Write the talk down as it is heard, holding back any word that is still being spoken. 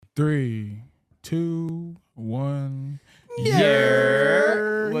3, 2, 1.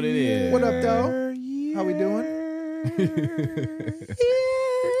 Yeah. What it is? What up, though? How we doing?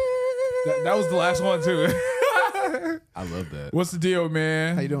 That was the last one too. I love that. What's the deal,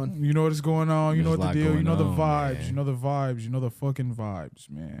 man? How you doing? You know what's going on. You know There's what a the lot deal. You know the going on, vibes. man. You know the vibes. You know the fucking vibes,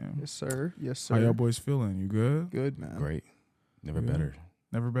 man. Yes, sir. Yes, sir. How y'all boys feeling? You good? Good, man. Great. Never Yeah. better.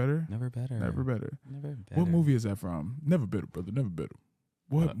 Never better? Never better. Never better. Never better. What movie is that from? Never better, brother. Never better.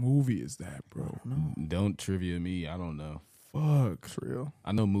 What Uh, movie is that, bro? No, Don't trivia me. I don't know. Fuck. it's real.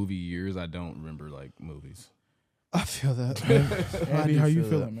 I know movie years. I don't remember like movies. I feel that. Andy, do how you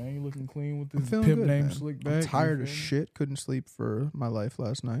feel feeling, man? You looking clean with I'm this feeling pimp good, name man. slick back? I'm You tired as feel me? shit. Couldn't sleep for my life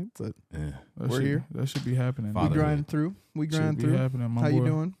last night, but Eh. That We're should- here. That should be happening. Father- we grind through. We Should grind be through. happening, my How you boy.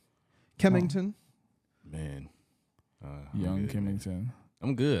 doing? Kemmington? Man. I'm Young good, man. Kemmington.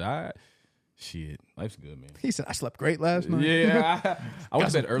 I'm good. Shit. Life's good, man. He said, I slept great last night. Yeah. I went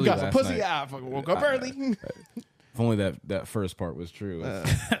to bed early got last some pussy. night. I fucking woke up early. If only that first part was true.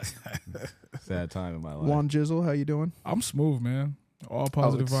 Sad time in my life. Juan Jizzle, how you doing? I'm smooth, man. All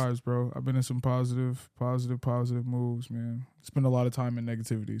positive it's- vibes, bro. I've been in some positive moves, man. Spend a lot of time in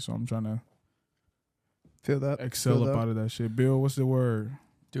negativity, so I'm trying to Feel that? excel Feel up that? out of that shit. Bill, what's the word?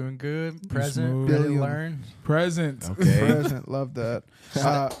 Doing good. smooth. Present. Ready to Billion. learn. Present. Okay. Present. Love that.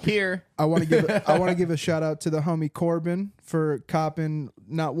 Here. I want to give a shout out to the homie Corbin for copping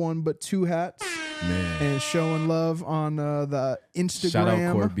not one but two hats Man. and showing love on the Instagram. Shout out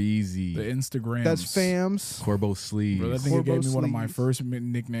The Corbeezy. Instagram. That's fams. Corbo Sleeves. Bro, that nigga Corbo gave me one of my sleeves. first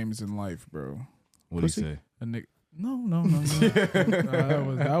nicknames in life, bro. What'd he Pussy? say? A nick. No.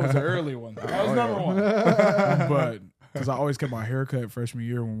 that was an early one. That was number one. But because I always kept my haircut freshman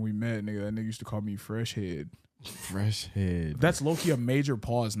year when we met, nigga. That nigga used to call me Fresh Head. Fresh head. That's low key a major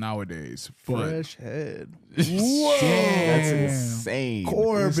pause nowadays. But Fresh head. whoa, That's insane. This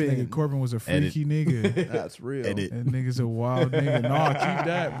Corbin. nigga Corbin was a freaky nigga. That's real. Edit. That nigga's a wild nigga. Nah, keep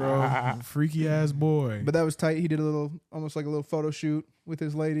that, bro. Freaky ass boy. But that was tight. He did a little, almost like a little photo shoot with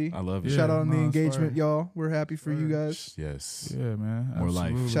his lady. I love it. Yeah. Shout out on the no, it's engagement, fire. y'all. We're happy for you guys. Yes. Yeah, man. More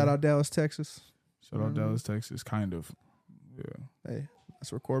life. absolutely. Shout out Dallas, Texas. Shout out Dallas, Texas. Kind of. Yeah. Hey,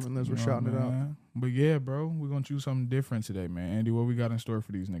 that's where Corbin lives. We're You know, shouting it out. man. But yeah, bro, we're gonna choose something different today, man. Andy, what we got in store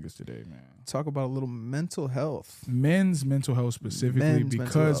for these niggas today, man? Talk about a little mental health. Men's mental health specifically Men's mental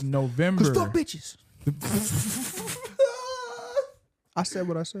because health. November. Cause fuck bitches. I said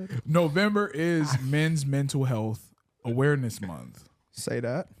what I said. November is Men's Mental Health Awareness Month. Say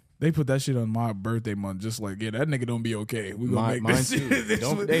that. They put that shit on my birthday month, just like, yeah, that nigga don't be okay. We gonna make Mine this too. shit.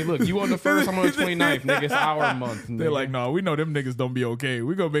 Hey, look, you on the first, I'm on the 29th, nigga. It's our month. They're nigga. like, no, we know them niggas don't be okay.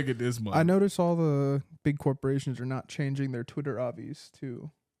 We gonna make it this month. I notice all the big corporations are not changing their Twitter obvies to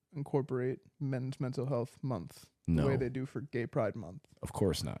incorporate Men's Mental Health Month the No. way they do for Gay Pride Month. Of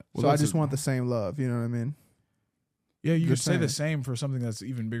course not. Well, So I that's just a- want the same love. You know what I mean? Yeah, you could Just say the saying. same for something that's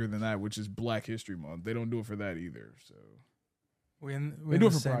even bigger than that, which is Black History Month. They don't do it for that either. So We in, they we in do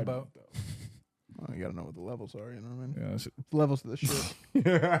the it for same Pride boat. Month, though. Oh, you gotta know what the levels are. You know what I mean? Yeah, that's- Levels to the shit.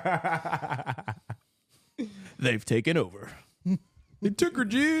 They've taken over. they took her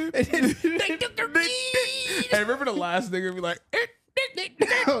jib. they took her jib. Hey, remember the last nigga be like,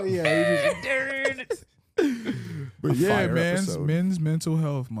 Oh yeah. but yeah, fire man, episode. Men's Mental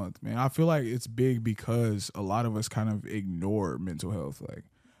Health Month, man. I feel like it's big because a lot of us kind of ignore mental health. Like,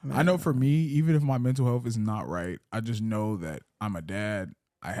 I know for me, even if my mental health is not right, I just know that I'm a dad.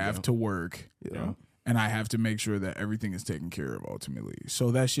 I have to work. Yeah. And I have to make sure that everything is taken care of ultimately. So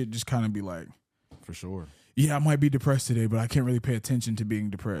that shit just kind of be like, For sure. yeah, I might be depressed today, but I can't really pay attention to being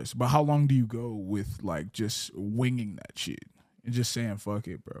depressed. But how long do you go with like just winging that shit and just saying fuck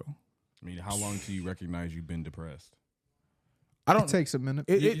it, bro? I mean, how long till you recognize you've been depressed? I It don't. takes a minute.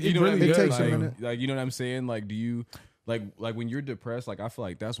 You know what I really mean? It takes a like, minute. Like, you know what I'm saying? Like, do you like when you're depressed? Like, I feel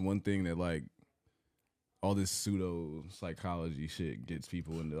like that's one thing that like all this pseudo psychology shit gets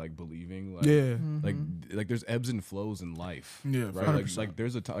people into like believing. Like, Yeah, like there's ebbs and flows in life. Yeah, right. 100%. Like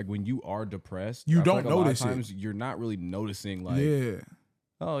there's a like when you are depressed, You I feel don't like a lot of notice it. times you're not really noticing like, yeah,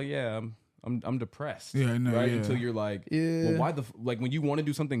 oh yeah, I'm depressed. Yeah, I know, right yeah. until you're like, Yeah. well, why the like when you want to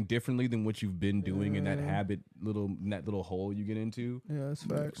do something differently than what you've been doing in that habit that little hole you get into. Yeah, that's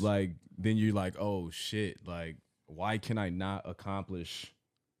facts. Like then you're like, oh shit, like why can I not accomplish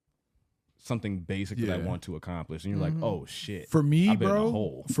something basic that I Yeah. want to accomplish? And you're like, oh shit. For me, I've been in a bro,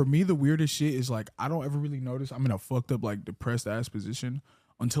 hole. for me, the weirdest shit is like I don't ever really notice I'm in a fucked up, like depressed ass position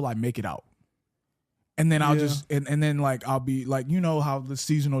until I make it out. And then I'll Yeah. just and then like I'll be like, you know how the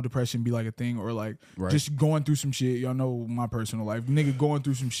seasonal depression be like a thing, or like Right. just going through some shit. Y'all know my personal life, nigga going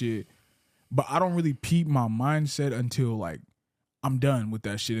through some shit. But I don't really peep my mindset until like I'm done with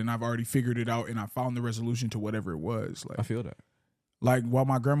that shit, and I've already figured it out, and I found the resolution to whatever it was. I feel that. Like while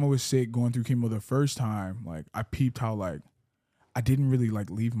my grandma was sick, going through chemo the first time, like I peeped how like I didn't really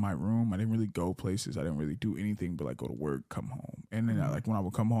like leave my room. I didn't really go places. I didn't really do anything but like go to work, come home, and then like when I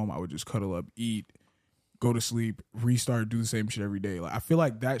would come home, I would just cuddle up, eat, go to sleep, restart, do the same shit every day. Like I feel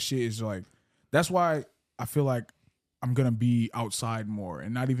like that shit is like that's why I feel like I'm gonna be outside more,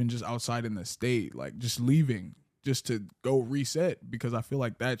 and not even just outside in the state, like just leaving just to go reset, because I feel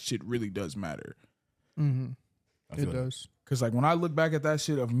like that shit really does matter. Mm-hmm. I feel It that. does. Cause like when I look back at that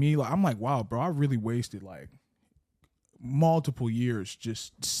shit of me, like I'm like, wow, bro, I really wasted like multiple years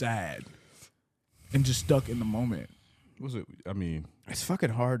just sad and just stuck in the moment. Was it? I mean, It's fucking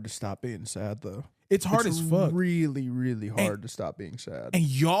hard to stop being sad, though. It's hard It's as fuck. Really, really hard to stop being sad. And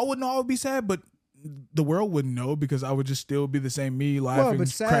y'all would know I would be sad, but the world wouldn't know because I would just still be the same me, laughing,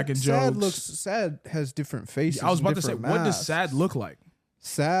 cracking jokes. Sad has different faces. I was and about to say, different what does masks. sad look like?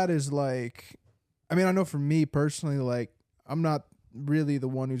 Sad is like, I mean, I know for me personally, like, I'm not really the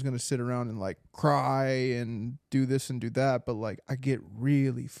one who's gonna sit around and like cry and do this and do that, but like I get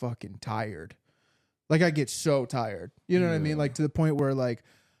really fucking tired. Like I get so tired. You know what I mean? Like to the point where like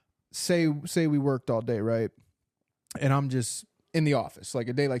say we worked all day, right? And I'm just in the office, like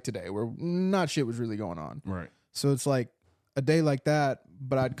a day like today where not shit was really going on. right. So it's like a day like that,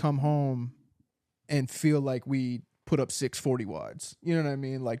 but I'd come home and feel like we put up 640 wads. You know what I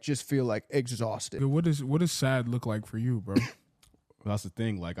mean? Like just feel like exhausted. What does sad look like for you, bro? That's the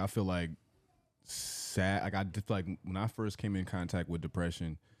thing. Like, I feel like sad. Like, I just like when I first came in contact with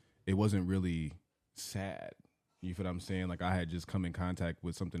depression, it wasn't really sad. You feel what I'm saying? Like, I had just come in contact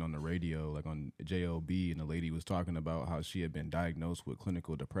with something on the radio, like on JOB, and the lady was talking about how she had been diagnosed with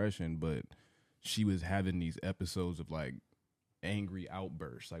clinical depression, but she was having these episodes of like angry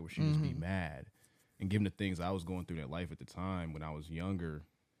outbursts, like where she would just be mad. And given the things I was going through in life at the time when I was younger,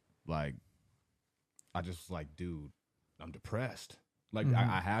 like, I just was like, dude, I'm depressed. Like,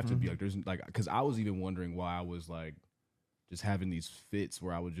 I have to be like, there's like, because I was even wondering why I was like just having these fits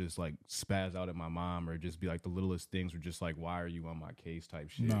where I would just like spaz out at my mom, or just be like the littlest things were just like, why are you on my case type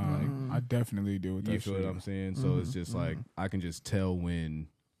shit. Nah, Like, I definitely deal with that you feel shit. what I'm saying? So it's just like, I can just tell when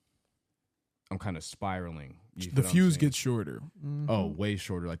I'm kind of spiraling. You feel The what I'm fuse saying? gets shorter. Oh, way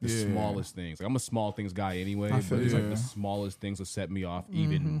shorter. Like the Yeah. smallest things. Like I'm a small things guy anyway, I but feel it's you. like the smallest things will set me off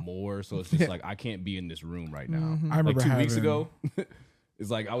even more. So it's just like I can't be in this room right now. I remember Like 2 weeks having ago, it's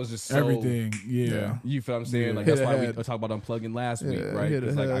like I was just so everything. Yeah. You feel what I'm saying? Yeah. Like Hit that's why we ahead. talked about unplugging last week, Yeah, right? hit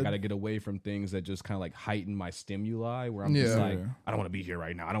It's like I ahead. got to get away from things that just kind of like heighten my stimuli. Where I'm just Yeah. like, I don't want to be here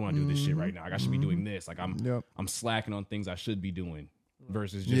right now. I don't want to do this shit right now. Like I should be doing this. Like Yep. I'm slacking on things I should be doing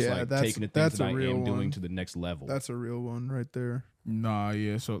versus just Yeah, like that's- taking the things that's that a I real am doing one. to the next level. That's a real one right there. Nah,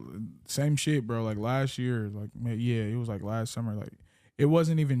 yeah. So same shit, bro. Like last year, like yeah, it was like last summer. Like it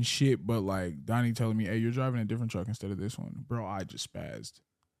wasn't even shit, but like Donnie telling me, "Hey, you're driving a different truck instead of this one, bro." I just spazzed.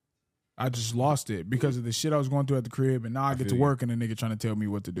 I just lost it because of the shit I was going through at the crib, and now I get to feel you. work and the nigga trying to tell me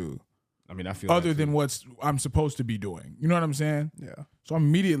what to do, I mean, I feel other that than too. what's I'm supposed to be doing. You know what I'm saying? Yeah. So I'm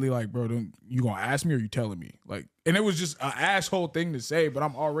immediately like, bro, don't you gonna ask me or you telling me? Like, and it was just an asshole thing to say, but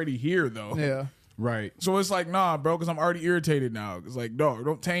I'm already here though. Yeah. right. So it's like, nah, bro, because I'm already irritated now. It's like, dog,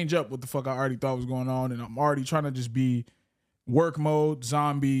 don't change up what the fuck I already thought was going on, and I'm already trying to just be work mode,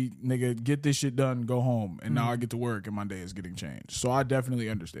 zombie, nigga, get this shit done, go home, and now I get to work and my day is getting changed. So I definitely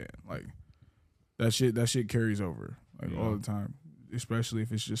understand, like that shit carries over like all the time, especially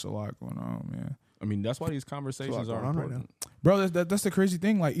if it's just a lot going on, man. I mean, that's why these conversations going are on right important. Bro, that's the crazy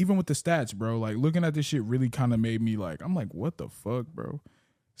thing. Like, even with the stats, bro, like looking at this shit really kind of made me like, I'm like, what the fuck, bro?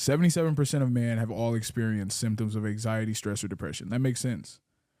 77% of men have all experienced symptoms of anxiety, stress, or depression. That makes sense.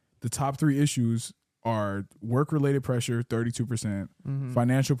 The top 3 issues are work-related pressure, 32%,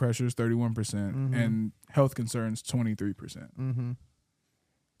 financial pressures, 31%, and health concerns, 23%.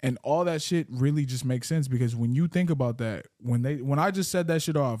 And all that shit really just makes sense because when you think about that, when I just said that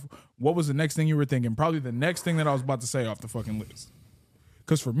shit off, what was the next thing you were thinking? Probably the next thing that I was about to say off the fucking list.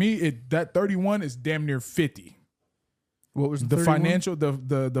 Because for me, that 31 is damn near 50. What was The 31? financial,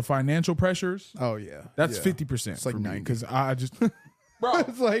 the financial pressures, Oh yeah. that's Yeah. 50%. It's like 90. because I just, bro,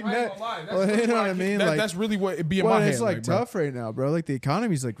 It's like I ain't that- gonna lie, that's well, really you know what what I mean? that- Like- that's really what it be in Well, my it's head. like bro. tough right now, bro. Like the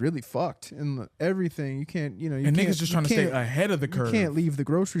economy's like really fucked and everything. You can't, you know, you And can't, niggas just you trying to stay can't- ahead of the You curve. can't leave the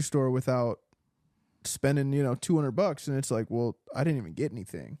grocery store without spending, you know, $200, and it's like, well, I didn't even get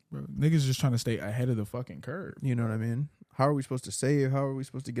anything. Bro, niggas just trying to stay ahead of the fucking curve. You know what I mean? How are we supposed to save? How are we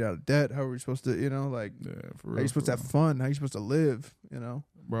supposed to get out of debt? How are we supposed to, you know, like, Yeah, for how real. are you supposed to have fun? How are you supposed to live? You know?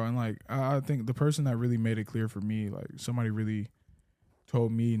 Bro, and like I think the person that really made it clear for me, like somebody really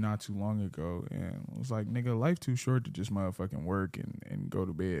told me not too long ago, and it was like, nigga, life too short to just motherfucking work and go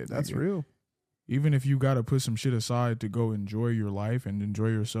to bed. That's nigga. real. Even if you got to put some shit aside to go enjoy your life and enjoy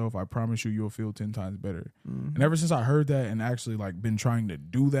yourself, I promise you'll feel 10 times better. Mhm. And ever since I heard that and actually like been trying to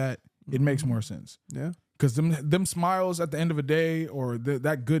do that, it makes more sense. Yeah. Because them smiles at the end of a day or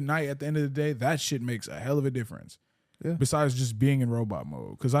that good night at the end of the day, that shit makes a hell of a difference. Yeah. Besides just being in robot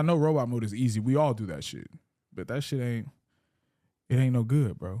mode. Because I know robot mode is easy. We all do that shit. But that shit ain't no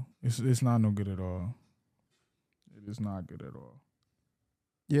good, bro. It's not no good at all. It is not good at all.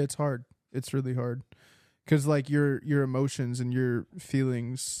 Yeah, it's hard. It's really hard. Because, like, your emotions and your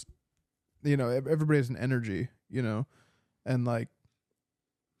feelings, you know, everybody has an energy, you know? And, like,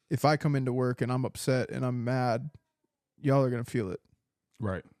 if I come into work and I'm upset and I'm mad, y'all are going to feel it.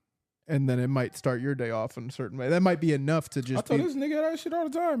 Right. And then it might start your day off in a certain way. That might be enough to I just tell be, this nigga that shit all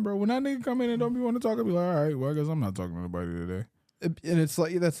the time, bro. When that nigga come in and don't be want to talk, I be like, all right, well, I guess I'm not talking to nobody today. and it's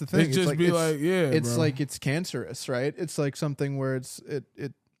like, that's the thing. It's just be like, yeah, it's bro. like it's cancerous, right? It's like something where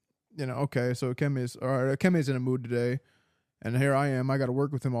it you know, okay, so Keme's in a mood today, and here I am, I got to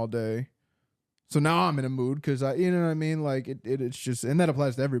work with him all day. So now I'm in a mood because you know what I mean? Like it's just, and that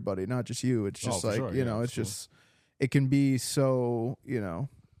applies to everybody, not just you. It's just like, sure. you know, it's just, it can be so, you know,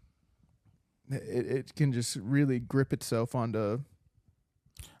 it can just really grip itself onto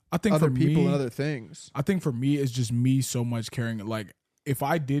I think other for people me, and other things. I think for me, it's just me so much caring. Like, if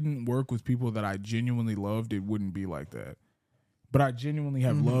I didn't work with people that I genuinely loved, it wouldn't be like that. But I genuinely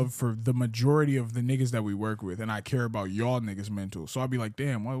have love for the majority of the niggas that we work with, and I care about y'all niggas mental. So I'll be like,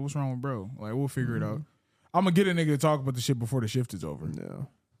 damn, what's wrong with bro? Like, we'll figure it out. I'm gonna get a nigga to talk about the shit before the shift is over. Yeah.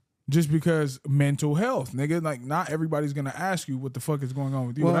 Just because mental health, nigga. Like, not everybody's gonna ask you what the fuck is going on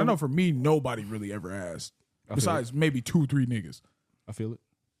with you. Well, and I know for me, nobody really ever asked. I feel Besides maybe 2-3 niggas. I feel it.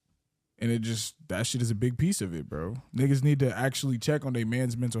 And it just, that shit is a big piece of it, bro. Niggas need to actually check on their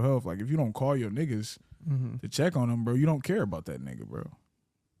man's mental health. Like, if you don't call your niggas to check on them, bro, you don't care about that nigga, bro.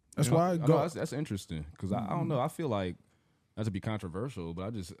 That's You know, why I know go. that's interesting because I don't know. I feel like, not to be controversial,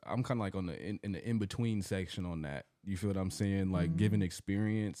 but I'm kind of like on in the in between section on that. You feel what I'm saying? Like giving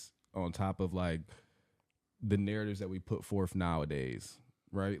experience on top of like the narratives that we put forth nowadays,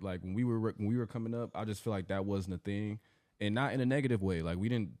 right? Like when we were coming up, I just feel like that wasn't a thing. And not in a negative way. Like we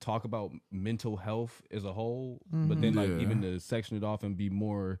didn't talk about mental health as a whole, but then like Yeah. even to section it off and be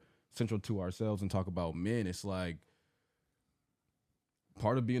more central to ourselves and talk about men, it's like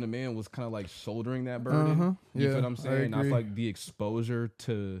part of being a man was kind of like shouldering that burden. You Yeah, feel what I'm I saying? I agree. feel like the exposure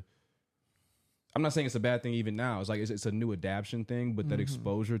to, I'm not saying it's a bad thing even now. It's like it's a new adaptation thing, but that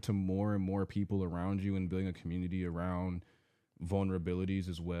exposure to more and more people around you and building a community around vulnerabilities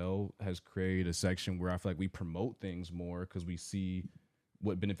as well has created a section where I feel like we promote things more because we see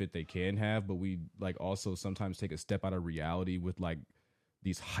what benefit they can have, but we like also sometimes take a step out of reality with like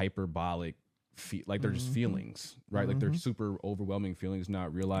these hyperbolic like they're just feelings, right? Like they're super overwhelming feelings,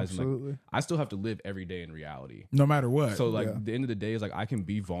 not realizing Absolutely. like I still have to live every day in reality. No matter what. So like Yeah. the end of the day is like I can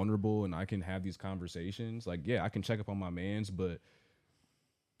be vulnerable and I can have these conversations. Like, yeah, I can check up on my mans, but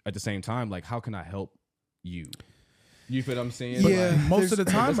at the same time, like how can I help you? You feel what I'm saying? Yeah. Like, most of the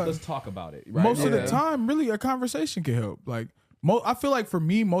time, let's talk about it. Right? most of the Yeah. time, really, a conversation can help. Like, I feel like for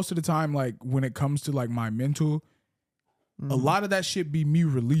me, most of the time, like when it comes to like my mental, a lot of that shit be me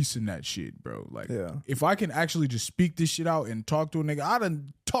releasing that shit, bro. Like, Yeah. if I can actually just speak this shit out and talk to a nigga, I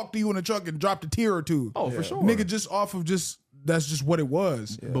done talk to you in the truck and dropped a tear or two. Oh, for sure. Nigga, just off of that's just what it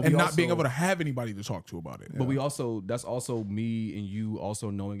was, But and we not being also- able to have anybody to talk to about it. But we also, that's also me and you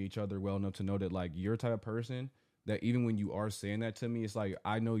also knowing each other well enough to know that like you're a type of person that even when you are saying that to me, it's like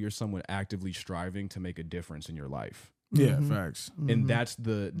I know you're someone actively striving to make a difference in your life. Yeah, facts. And that's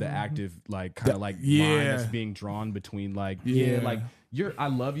the active like kind of like line yeah. that's being drawn between like Yeah. like I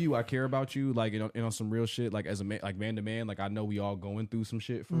love you, I care about you, like you know some real shit, like as a man, like man to man, like I know we all going through some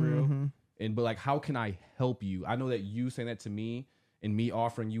shit for real. And but like how can I help you? I know that you saying that to me and me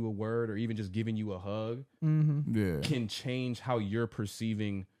offering you a word or even just giving you a hug Yeah, can change how you're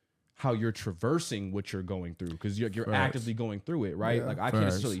perceiving, how you're traversing what you're going through because you're Facts. actively going through it, right? Yeah. Like I can't Facts.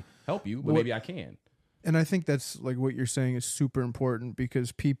 necessarily help you, but maybe I can. And I think that's like what you're saying is super important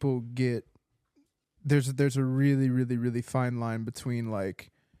because people get there's a really, really, really fine line between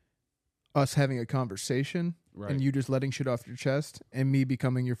like us having a conversation Right. and you just letting shit off your chest and me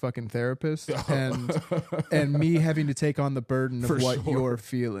becoming your fucking therapist and me having to take on the burden of For what sure. you're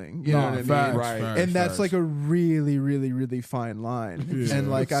feeling. You know what I mean? facts, Right. facts, And that's facts. like a really, really, really fine line. Yeah. And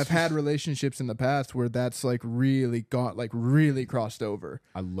like I've had relationships in the past where that's like really got like really crossed over.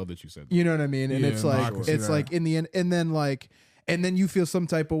 I love that you said that. You know what I mean? And Yeah, it's no, I like can see it's that. like in the end, and then you feel some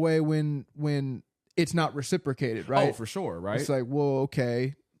type of way when it's not reciprocated, right? Oh, for sure, right? It's like, well,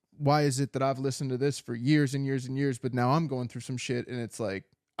 okay, why is it that I've listened to this for years and years and years, but now I'm going through some shit, and it's like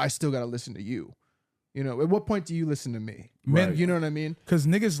I still got to listen to you. You know, at what point do you listen to me? Men- You know what I mean? Because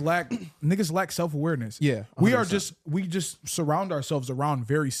niggas lack self awareness. Yeah, we 100%. just surround ourselves around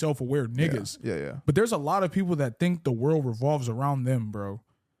very self aware niggas. Yeah. But there's a lot of people that think the world revolves around them, bro.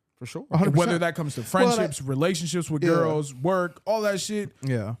 for sure. 100%. Whether that comes to friendships, relationships with girls, work, all that shit.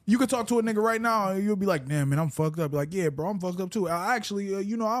 Yeah. You could talk to a nigga right now and you'll be like, damn, man, I'm fucked up. Be like, yeah, bro, I'm fucked up too. I actually,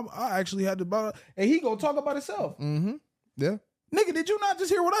 I actually had to, and he gonna talk about himself. Mm-hmm. Yeah. Nigga, did you not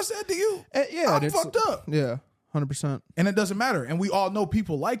just hear what I said to you? Yeah. I'm fucked up. Yeah. 100%. And it doesn't matter. And we all know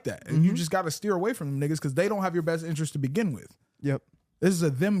people like that. And Mm-hmm. you just got to steer away from them niggas because they don't have your best interest to begin with. Yep. This is a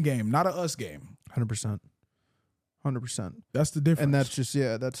them game, not a us game. 100%. 100%. That's the difference. And that's just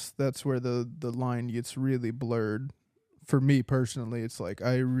that's where the line gets really blurred. For me personally, it's like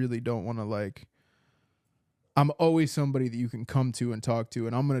I really don't want to like. I'm always somebody that you can come to and talk to,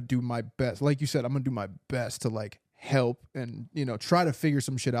 and I'm gonna do my best. Like you said, I'm gonna do my best to like help and try to figure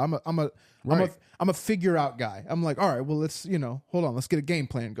some shit out. I'm a figure out guy. I'm like, all right, well let's hold on, let's get a game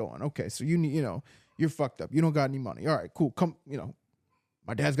plan going. Okay, so you need you're fucked up. You don't got any money. All right, cool. Come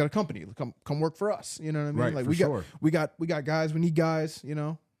my dad's got a company. Come work for us. You know what I mean? Right, Like for we got guys. We need guys.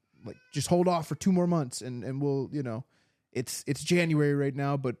 Like just hold off for 2 more months, and we'll it's January right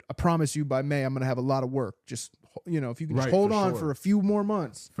now, but I promise you by May I'm gonna have a lot of work. Just if you can just Right, hold for on sure. for a few more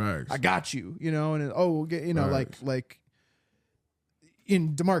months, Facts. I got you. And we'll get Facts. like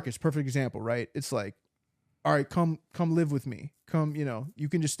in DeMarcus, perfect example, right? It's like, all right, come live with me. Come, you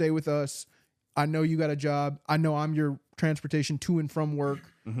can just stay with us. I know you got a job. I know I'm your transportation to and from work.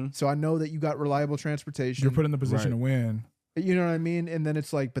 So I know that you got reliable transportation. You're put in the position Right. to win. You know what I mean? And then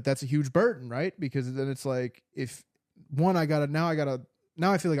it's like, but that's a huge burden, right? Because then it's like, if one, now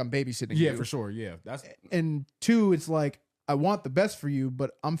I feel like I'm babysitting Yeah, you. for sure. Yeah, that's And 2, it's like, I want the best for you,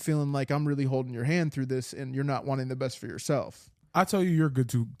 but I'm feeling like I'm really holding your hand through this, and you're not wanting the best for yourself. I tell you, you're good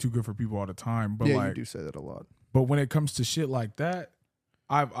too good for people all the time. But Yeah, like, you do say that a lot. but when it comes to shit like that,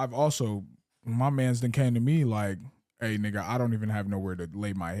 I've also my man's then came to me like, hey nigga, I don't even have nowhere to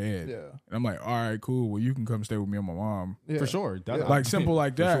lay my head. Yeah. And I'm like, all right, cool. Well, you can come stay with me and my mom. Yeah. for sure. That's Like simple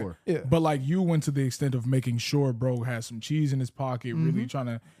like for that. sure. Yeah. But like you went to the extent of making sure bro has some cheese in his pocket, really trying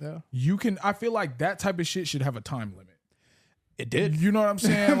to Yeah. you can I feel like that type of shit should have a time limit. It did. You know what I'm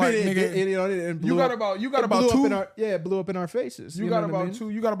saying? Like nigga, it you blew got up- about it two blew up in our faces. you know got what I about mean? two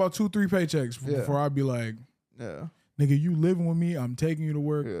you got about 2-3 paychecks Yeah. before I'd be like, Yeah. nigga, you living with me, I'm taking you to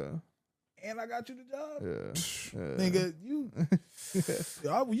work, Yeah. and I got you the job. Yeah. Nigga, you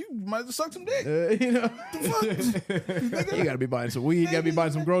you might have sucked some dick. You gotta be buying some weed. You gotta be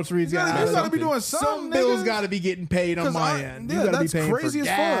buying some groceries. You You gotta, gotta be doing some something. bills nigga. gotta be getting paid on 'Cause my end. You yeah, gotta be that's paying crazy for as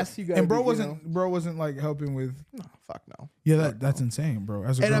gas. fuck. You gotta And bro be, wasn't like helping with. no, fuck no. Yeah, that's insane, bro.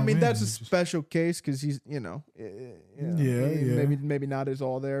 As a And I grown mean man, that's a it's just- special case because he's Yeah. maybe not as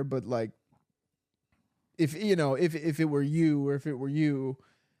all there, but like if if it were you or if it were you,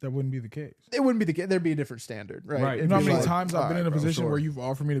 that wouldn't be the case. it wouldn't be the case. There'd be a different standard, right? Right. You It'd know how be many like, times I've all been right, in a bro, position sure. where you've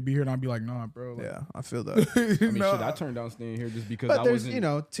offered me to be here, and I'd be like, nah, bro. Like, Yeah, I feel that. I mean, no. shit, I turned down staying here just because But I there's,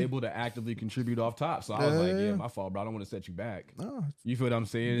 wasn't to- able to actively contribute off top. So I was like, yeah, my fault, bro. I don't want to set you back. No, You feel what I'm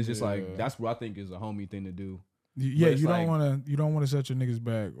saying? It's just Yeah. like that's what I think is a homie thing to do. Yeah, it's you like- don't want to set your niggas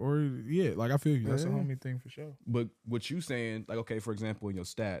back, or yeah, like I feel you. That's a Yeah. homie thing for sure. But what you saying, like, okay, for example, in your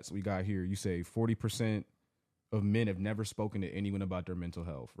stats we got here, you say 40% of men have never spoken to anyone about their mental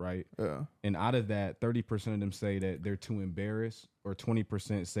health, right? yeah, And out of that, 30% of them say that they're too embarrassed, or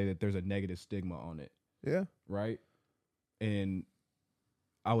 20% say that there's a negative stigma on it, yeah, right? And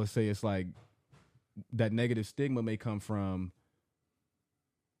I would say it's like that negative stigma may come from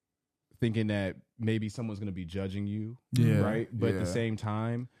thinking that maybe someone's going to be judging you, Yeah, right? But at the yeah. same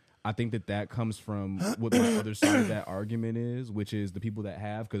time, I think that comes from what the other side of that argument is, which is the people that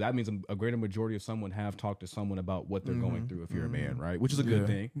have, because that means a greater majority of someone have talked to someone about what they're going through if you're a man, right? Which is a good Yeah.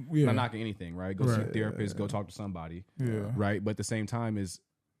 thing. Yeah. Not knocking anything, right? Go see a Right. therapist, go talk to somebody, Yeah, right? But at the same time is,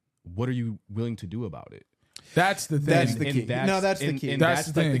 what are you willing to do about it? that's the thing. That's the key. No, that's the and- key. And That's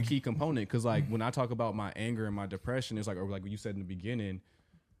that's, the like thing. the key component. Because like when I talk about my anger and my depression, it's like, or like what you said in the beginning,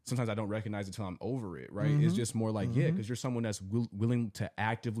 sometimes I don't recognize it till I'm over it, right? It's just more like, yeah, because you're someone that's willing to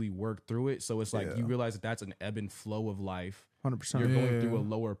actively work through it. So it's like Yeah. you realize that that's an ebb and flow of life. 100%. You're going Yeah. through a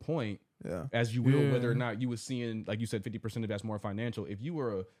lower point Yeah, as you will, Yeah. whether or not you was seeing, like you said, 50% of that's more financial. If you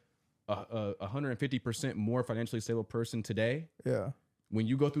were a 150% more financially stable person today, yeah, when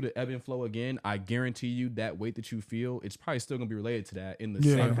you go through the ebb and flow again, I guarantee you that weight that you feel, it's probably still gonna be related to that in the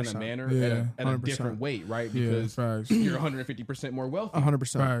Yeah. same kind of 100%. manner Yeah. at a 100%. different weight, right? Yeah, Because facts. you're 150% more wealthy.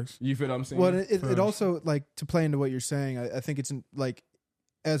 100%. Facts. You feel what I'm saying? Well, it Facts. also, like, to play into what you're saying, I think it's like,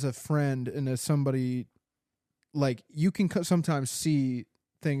 as a friend and as somebody, like, you can sometimes see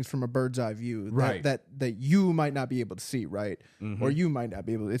things from a bird's eye view Right. that you might not be able to see, right? Mhm. Or you might not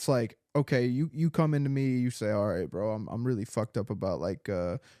be able to. It's like, okay, you come into me, you say, all right, bro, I'm really fucked up about like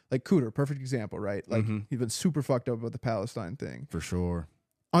Cooter, perfect example, right? Like, Mhm. he's been super fucked up about the Palestine thing. For sure.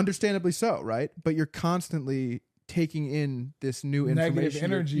 Understandably so, right? But you're constantly taking in this new information. Negative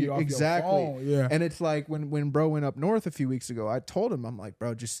energy You're- off exactly. your phone. Yeah. And it's like when bro went up north a few weeks ago, I told him, I'm like,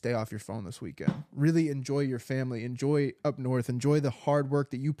 bro, just stay off your phone this weekend. Really enjoy your family. Enjoy up north. Enjoy the hard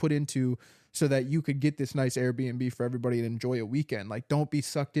work that you put into so that you could get this nice Airbnb for everybody and enjoy a weekend. Like, don't be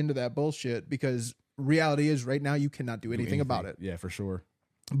sucked into that bullshit, because reality is right now you cannot do anything about it. Yeah, for sure.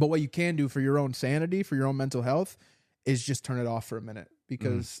 But what you can do for your own sanity, for your own mental health, is just turn it off for a minute,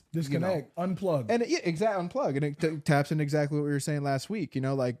 because Disconnect. Unplug. and yeah, exactly, unplug, and it taps into exactly what we were saying last week. You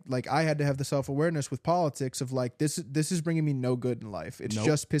know, like I had to have the self awareness with politics of like this is bringing me no good in life. It's Nope.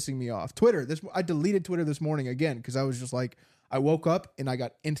 just pissing me off. Twitter. I deleted Twitter this morning again because I was just like, I woke up and I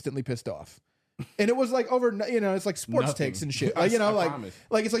got instantly pissed off. And it was like over, it's like sports Nothing. takes and shit. Like, I promise.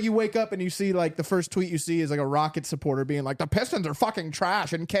 like it's like you wake up and you see like the first tweet you see is like a Rocket supporter being like, the Pistons are fucking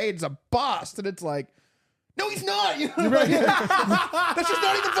trash and Cade's a bust, and it's like, no, he's not. You know, like, that's just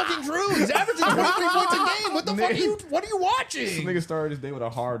not even fucking true. He's averaging 23 points a game. What the fuck? What are you watching? This nigga started his day with a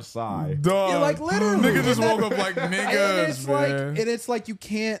hard sigh. Dog. You're like, literally. Nigga just And woke up like and niggas, it's like, man. and it's like you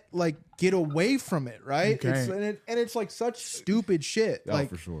can't like get away from it, right? You It's can't. and it's like such stupid shit. Oh, Like,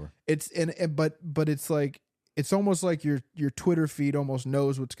 for sure. it's but it's like it's almost like your Twitter feed almost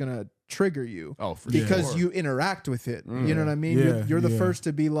knows what's gonna trigger you. Oh, for Because sure. you interact with it. You know what I mean? Yeah, You're the yeah. first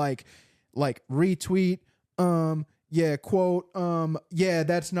to be like retweet, yeah, quote, yeah,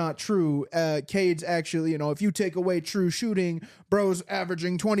 that's not true. Cade's actually, if you take away true shooting, bro's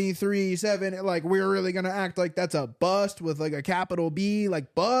averaging 23-7. Like, we're really gonna act like that's a bust with like a capital B,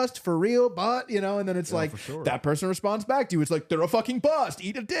 like bust for real, but and then it's like for sure. that person responds back to you. It's like, they're a fucking bust,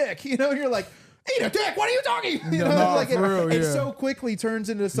 eat a dick. You're like, eat a dick, what are you talking? No, like for real, it yeah. so quickly turns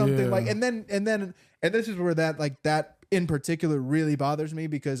into something Yeah. like, and this is where that in particular really bothers me,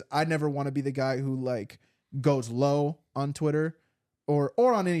 because I never want to be the guy who like goes low on Twitter or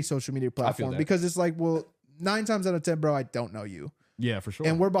on any social media platform, that. because it's like, well, 9 times out of 10, bro, I don't know you. Yeah, for sure.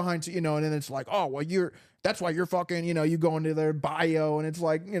 And we're behind, and then it's like, oh, well, that's why you're fucking, you go into their bio and it's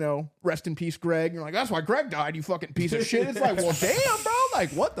like, rest in peace, Greg. You're like, that's why Greg died, you fucking piece of shit. It's like, well, damn, bro. Like,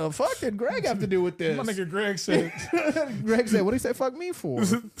 what the fuck did Greg have to do with this? My nigga Greg said, Greg said, what did he say fuck me for?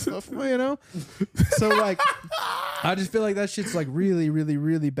 So, like, I just feel like that shit's like really, really,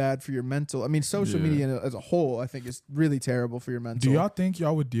 really bad for your mental. I mean, social Yeah. media as a whole, I think is really terrible for your mental. do y'all think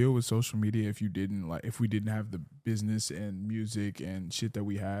y'all would deal with social media if we didn't have the business and music and shit that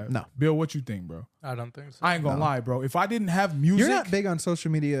we have? No. Bill, what you think, bro? I don't think so. I ain't gonna lie, bro. If I didn't have music, You're not big on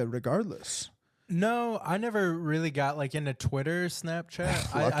social media regardless. No, I never really got like into Twitter,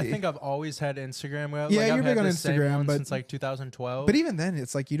 Snapchat. I Lucky. think I've always had Instagram. Like, Yeah, I've you're had big on the same Instagram, one but- since like 2012. But even then,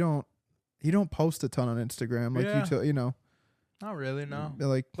 it's like you don't post a ton on Instagram. Like Yeah. Not really, no.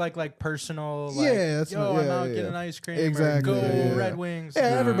 like Like personal. Like, Yeah, that's yo, what- I'm yeah, out yeah. getting ice cream. Exactly, Or go yeah. Red Wings. yeah,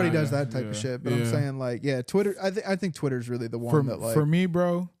 everybody does yeah, that type of yeah, shit. But I'm yeah. saying like, yeah, Twitter. I think Twitter's really the one that like for me,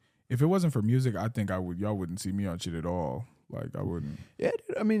 bro. If it wasn't for music, I think y'all wouldn't see me on shit at all. Like I wouldn't. Yeah,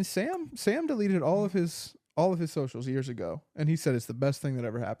 dude, I mean, Sam deleted all of his socials years ago, and he said it's the best thing that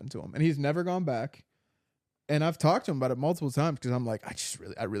ever happened to him, and he's never gone back. And I've talked to him about it multiple times because I'm like,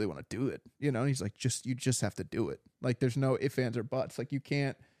 I really want to do it, And he's like, you just have to do it. Like, there's no ifs, ands, or buts. Like, you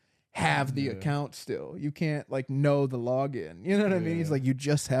can't have the account still. You can't like know the login. You know what I mean? He's like, you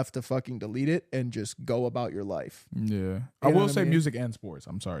just have to fucking delete it and just go about your life. Yeah, I know will what I say mean? music and sports.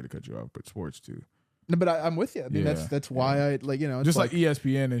 I'm sorry to cut you off, but sports too. No, but I'm with you. I mean, Yeah, that's why I like it's Just like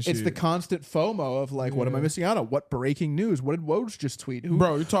ESPN and shit. it's the constant FOMO of like, what am I Yeah. missing out on? What breaking news? What did Woj just tweet? Who,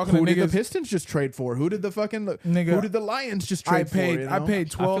 Bro, you're talking who to did niggas. the Pistons just trade for? Who did the fucking Nigga, who did the Lions just I trade paid for? You I know?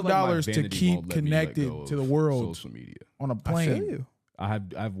 paid I feel like my $12 to vanity keep won't let me let connected go to the of world social media. on a I feel plane. you I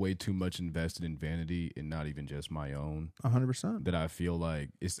have way too much invested in vanity and not even just my own 100%. that I feel like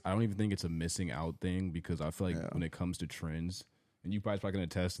I don't even think it's a missing out thing, because I feel like when it comes to trends, and you probably can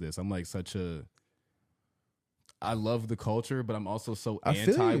attest to this, I'm like I love the culture, but I'm also so I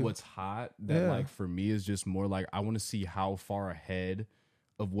feel anti you. what's hot that Yeah. like for me is just more like I want to see how far ahead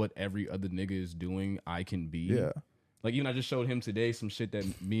of what every other nigga is doing I can be. Yeah. Like even I just showed him today some shit that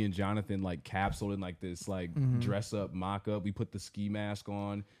me and Jonathan like capsuled in like this like dress up mock up. We put the ski mask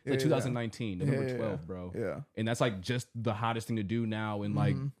on. Like 2019, November 12th, bro. Yeah. And that's like just the hottest thing to do now. And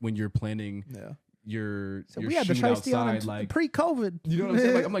like when you're planning your we had the shooting shiesty on outside, like pre-COVID. you know what I'm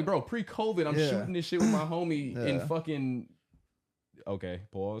saying? Like I'm like, bro, pre-COVID, I'm shooting this shit with my homie in fucking. Okay,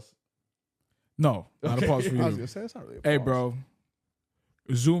 pause. No, not a pause for I was you. gonna say it's not really. Hey, bro,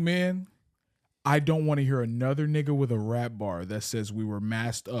 zoom in. I don't want to hear another nigga with a rap bar that says we were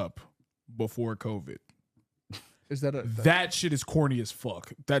masked up before COVID. Is that That shit is corny as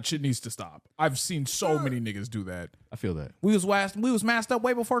fuck. That shit needs to stop. I've seen so many niggas do that. I feel that. We was masked up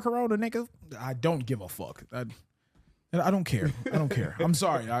way before Corona, nigga. I don't give a fuck. I don't care. I don't care. I'm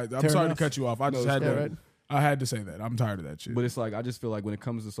sorry. I'm sorry to cut you off. I just had to. right. I had to say that. I'm tired of that shit. But it's like I just feel like when it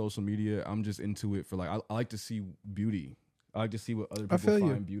comes to social media, I'm just into it for like I like to see beauty. I like to see what other people feel you.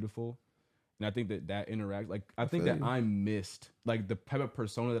 find beautiful. And I think that interact like I think that I'm missed. Like the type of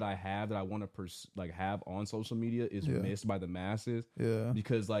persona that I have that I want to like have on social media is missed by the masses. Yeah.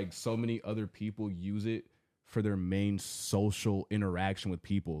 Because like so many other people use it for their main social interaction with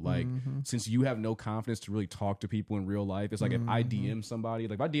people. Like since you have no confidence to really talk to people in real life, it's like if I DM somebody,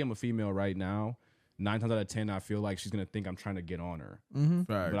 like if I DM a female right now, 9 times out of 10 I feel like she's gonna think I'm trying to get on her. Facts.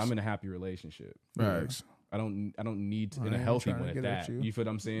 But I'm in a happy relationship. Facts. I don't need to, in a ain't healthy trying one to at get at that. you. You feel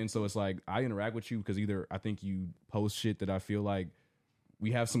what I'm saying? So it's like I interact with you because either I think you post shit that I feel like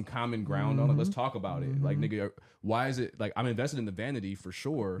we have some common ground on it. Let's talk about it. Like nigga, why is it like I'm invested in the vanity for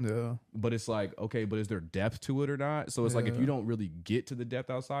sure? Yeah. But it's like, okay, but is there depth to it or not? So it's like if you don't really get to the depth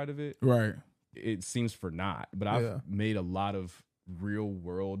outside of it, Right. it seems for not. But I've made a lot of real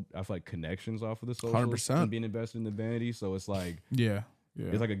world, I feel like connections off of the social 100%. and being invested in the vanity. So it's like Yeah. Yeah.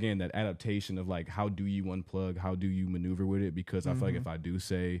 it's like again that adaptation of like how do you unplug, how do you maneuver with it? Because I feel like if I do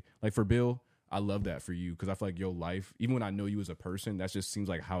say like for Bill, I love that for you because I feel like your life, even when I know you as a person, that just seems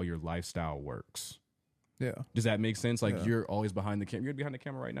like how your lifestyle works. Yeah. Does that make sense? Like you're always behind the camera. You're behind the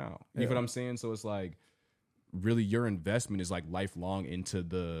camera right now. You know what I'm saying? So it's like really your investment is like lifelong into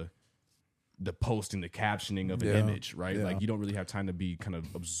the posting, the captioning of an image, right? Yeah. Like you don't really have time to be kind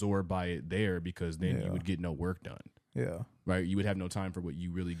of absorbed by it there because then you would get no work done. Yeah. Right, you would have no time for what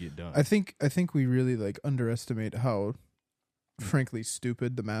you really get done. I think we really like underestimate how frankly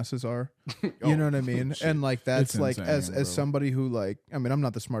stupid the masses are. You know what I mean? And like that's It's like insane, bro. as somebody who like I mean I'm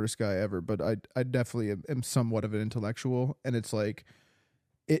not the smartest guy ever, but I definitely am somewhat of an intellectual, and it's like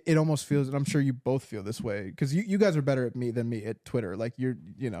it almost feels, and I'm sure you both feel this way because you guys are better at me than me at Twitter. Like you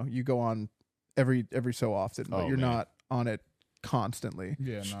go on every so often, but you're not on it constantly.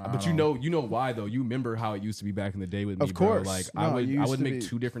 Yeah. Nah, But you know why though? You remember how it used to be back in the day with me, Of course. bro. Like No, I you used would to make be-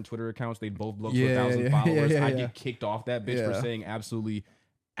 2 different Twitter accounts. They'd both blow to Yeah, 1,000 yeah, followers. yeah, I'd yeah. get kicked off that bitch for Yeah. saying absolutely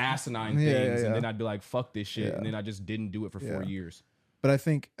asinine Yeah, things, yeah. and then I'd be like, "Fuck this shit," Yeah. and then I just didn't do it for 4 Yeah. years. But I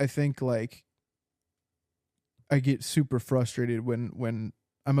think like I get super frustrated when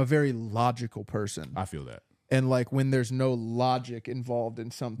I'm a very logical person, I feel that. and like when there's no logic involved in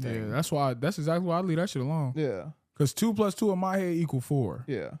Yeah, something. that's exactly why I leave that shit alone. Yeah. Because 2 + 2 in my head equal 4.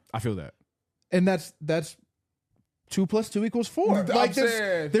 Yeah. I feel that. And that's 2 + 2 = 4. I'm Like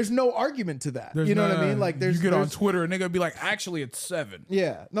saying. there's no argument to that. There's You know what I none. mean? Like there's you get on there's- Twitter and nigga be like, actually it's 7.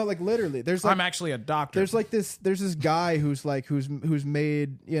 Yeah. No, like literally. There's like I'm actually a doctor. there's like this guy who's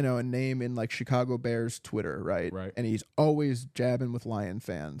made, a name in like Chicago Bears Twitter, right? Right. And he's always jabbing with Lion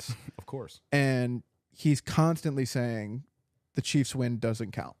fans. Of course. And he's constantly saying the Chiefs win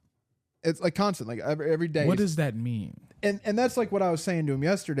doesn't count. It's like constant, like every day. What does that mean? And that's like what I was saying to him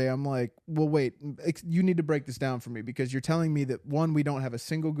yesterday. I'm like, well, wait, you need to break this down for me because you're telling me that one, we don't have a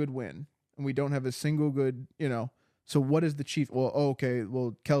single good win, and we don't have a single good, So what is the Chiefs? Well, okay,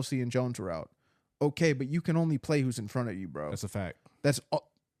 well, Kelsey and Jones were out. Okay, but you can only play who's in front of you, bro. That's a fact. That's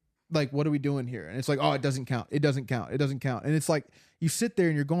like, what are we doing here? And it's like, oh, it doesn't count. It doesn't count. It doesn't count. And it's like you sit there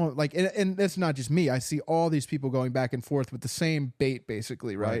and you're going like, and that's not just me. I see all these people going back and forth with the same bait,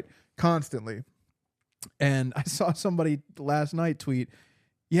 basically, right? Constantly. And I saw somebody last night tweet,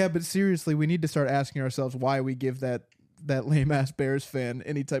 yeah, but seriously, we need to start asking ourselves why we give that lame ass Bears fan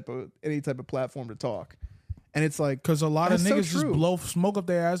any type of platform to talk. And it's like, Because a lot of That's so niggas just true. blow smoke up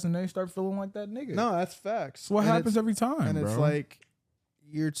their ass and they start feeling like that nigga. no, that's facts. That's what And happens it's- every time, And bro. it's like,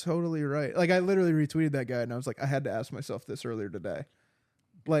 you're totally right. Like I literally retweeted that guy and I was like, I had to ask myself this earlier today.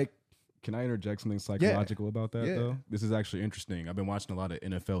 Like, Can I interject something psychological about that Yeah. though? This is actually interesting. I've been watching a lot of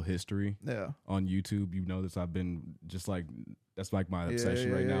NFL history yeah. on YouTube. You know this. I've been just like that's like my Yeah, obsession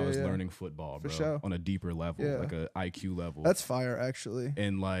yeah, right now yeah, is yeah. learning football, For bro, sure. on a deeper level, Yeah. like a IQ level. That's fire, actually.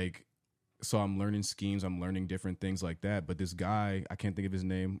 And like, so I'm learning schemes. I'm learning different things like that. But this guy, I can't think of his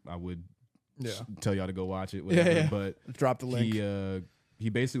name. I would Yeah. tell y'all to go watch it. Whatever. Yeah. But Drop the link. he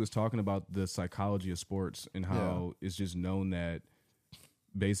basically was talking about the psychology of sports and how it's just known that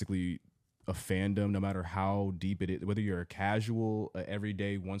basically a fandom, no matter how deep it is, whether you're a casual,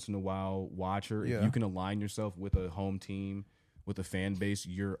 everyday, once in a while watcher, if you can align yourself with a home team, with a fan base,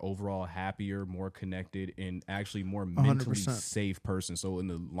 you're overall happier, more connected, and actually more mentally 100%. safe person. So in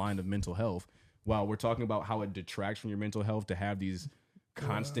the line of mental health, while we're talking about how it detracts from your mental health to have these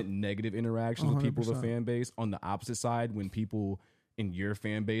constant negative interactions with people with a fan base, on the opposite side, when people in your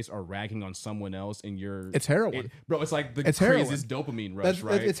fan base are ragging on someone else and you're It's heroin. bro, it's like the It's craziest dopamine rush,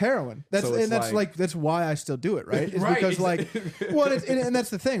 right? It's heroin. That's So and it's that's why I still do it, right? It's Right, because like, well, and that's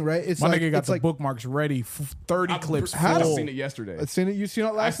the thing, right? It's My like nigga got it's the like bookmarks ready, 30 clips I've full. seen it yesterday. I've seen it. You seen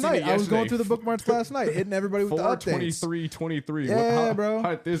it last seen it night. I was going yesterday. through the bookmarks last night, hitting everybody with the updates. 4/23/23. Yeah, bro.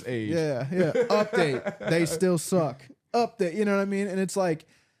 How at this age? Yeah. Update. They still suck. Update. You know what I mean? And it's like,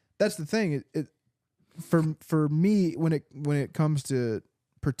 that's the thing. For me, when it comes to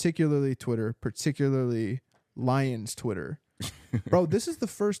particularly Twitter, particularly Lions Twitter, bro, this is the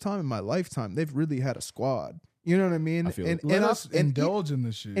first time in my lifetime they've really had a squad. You know what I mean? I feel and it. Let and us indulge in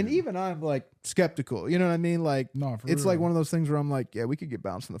this shit. and even I'm like skeptical. You know what I mean? Like, No, for it's real. like one of those things where I'm like, yeah, we could get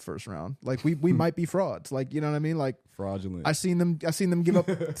bounced in the first round. Like we might be frauds. Like, you know what I mean? Like, Fraudulent. I seen them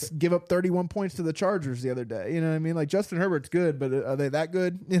give up 31 points to the Chargers the other day. You know what I mean? Like, Justin Herbert's good, but are they that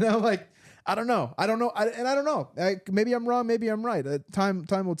good? You know, like, I don't know. I don't know. Maybe I'm wrong. Maybe I'm right. Time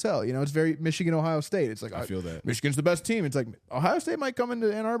will tell. You know, it's very Michigan, Ohio State. It's like, I feel that. Michigan's the best team. It's like Ohio State might come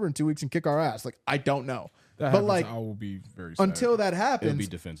into Ann Arbor in 2 weeks and kick our ass. Like, I don't know. That but happens, like, I will be very sad. until that It'll happens, be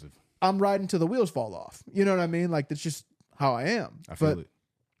defensive. I'm riding till the wheels fall off. You know what I mean? Like, that's just how I am. I feel but, it.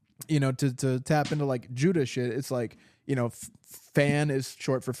 you know, to tap into like Judah shit, it's like, you know, fan is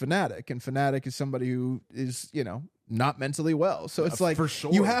short for fanatic, and fanatic is somebody who is, you know, not mentally well. So it's like, for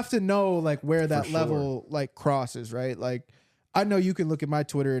sure. you have to know like where that sure. level like crosses, right? Like, I know you can look at my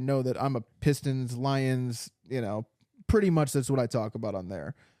Twitter and know that I'm a Pistons, Lions, you know, pretty much that's what I talk about on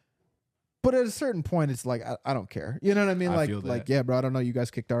there. But at a certain point, it's like, I don't care. You know what I mean? I feel Like, that. yeah, bro, I don't know. You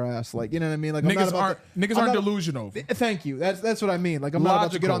guys kicked our ass. Like, you know what I mean? Like, I'm not Niggas about aren't I'm aren't not- delusional. Thank you. That's what I mean. Like, I'm not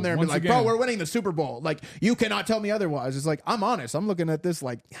about to get on there and be Logical, like, once bro, again. we're winning the Super Bowl. Like, you cannot tell me otherwise. It's like, I'm honest. I'm looking at this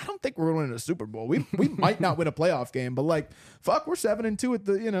like, I don't think we're winning a Super Bowl. We might not win a playoff game, but like, fuck, we're 7-2 at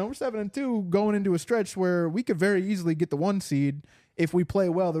the, you know, we're 7-2 going into a stretch where we could very easily get the 1 seed if we play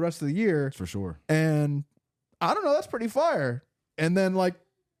well the rest of the year. For sure. And I don't know, that's pretty fire. And then like,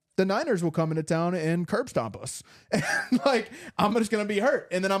 the Niners will come into town and curb stomp us. And like, I'm just going to be hurt.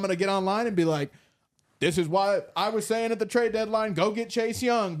 And then I'm going to get online and be like, this is why I was saying at the trade deadline, go get Chase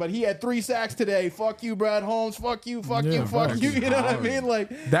Young, but he had 3 sacks today. Fuck you, Brad Holmes. Fuck you, fuck Yeah, you, fuck facts. you. You know what I mean?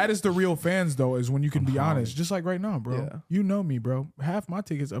 Like, That is the real fans, though, is when you can be hollering. honest. Just like right now, bro. Yeah. You know me, bro. Half my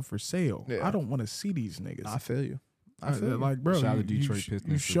tickets up for sale. Yeah. I don't want to see these niggas. I feel you. I feel you. Like, bro, Shout out to you, Detroit Pistons.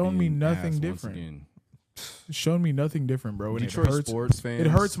 you've for shown me being nothing ass once different. again. Shown me nothing different, bro. And Detroit it hurts. sports fans. It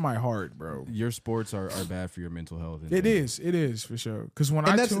hurts my heart, bro. Your sports are bad for your mental health. It is for sure. Because when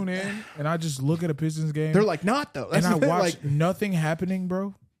And I that's- tune in and I just look at a Pistons game, They're like, not though. That's and I the thing, watch like, nothing happening,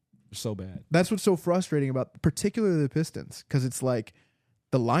 bro. so bad. that's what's so frustrating about particularly the Pistons, because it's like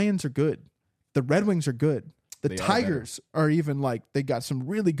the Lions are good, the Red Wings are good, the They are Tigers are even like, they got some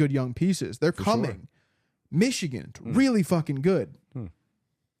really good young pieces. They're coming. Michigan, really fucking good.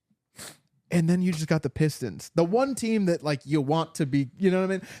 And then you just got the Pistons, the one team that like you want to be, you know what I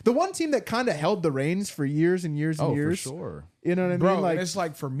mean? The one team that kind of held the reins for years and years and Oh, years. for sure. You know what I Bro, mean? Like, and it's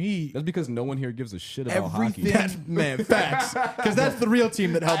like for me, That's because no one here gives a shit about hockey. Everything- that's, man, facts. Because that's the real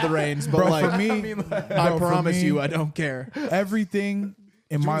team that held the reins. But bro, like, for me, I bro, for promise me, you, I don't care. everything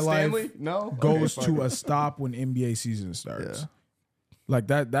in my Stanley? life No? goes Okay, to fuck a stop when NBA season starts. Yeah. Like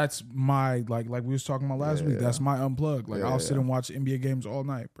that's my like we was talking about last week. yeah. That's my unplug. Like Yeah, I'll sit yeah. and watch NBA games all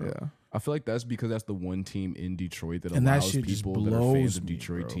night, bro. Yeah. I feel like that's because that's the one team in Detroit that And that allows shit just people that are fans blows of me,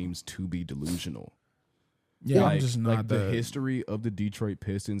 Detroit bro. teams to be delusional. Yeah, like, I'm just not like the that. history of the Detroit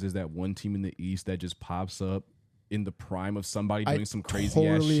Pistons is that one team in the East that just pops up in the prime of somebody doing some crazy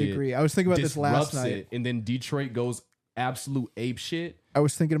ass totally shit. agree. I was thinking about this last disrupts night. it, and then Detroit goes absolute ape shit. I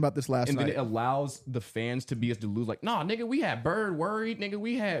was thinking about this last And then night. it allows the fans to be as deluded. Like, nah, nigga, we had Bird worried. Nigga,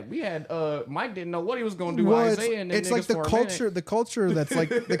 we had Mike didn't know what he was gonna do. Well, Isaiah and them it's like niggas the for a culture. minute. The culture that's like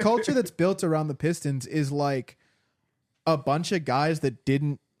the culture that's built around the Pistons is like a bunch of guys that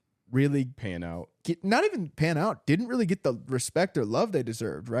didn't really pan out. not even pan out, didn't really get the respect or love they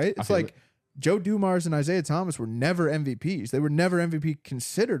deserved. Right? It's feel like it. Joe Dumars and Isaiah Thomas were never MVPs. They were never MVP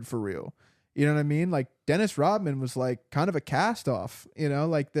considered for real. You know what I mean? Like Dennis Rodman was like kind of a cast off, you know,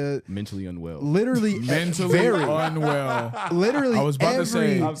 like the Mentally unwell. literally Mentally very unwell. literally I was about to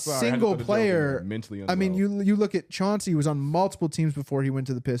say- every I'm sorry, I had to single put a joke in player. there. Mentally unwell. I mean, you look at Chauncey, who was on multiple teams before he went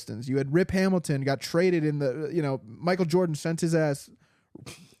to the Pistons. You had Rip Hamilton got traded in the, you know, Michael Jordan sent his ass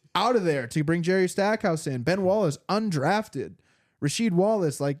out of there to bring Jerry Stackhouse in. Ben Wallace undrafted. Rasheed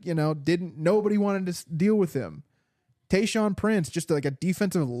Wallace, like, you know, nobody wanted to deal with him. Tayshaun Prince, just like a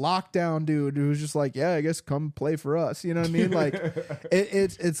defensive lockdown dude who was just like, yeah, I guess come play for us. You know what I mean? Like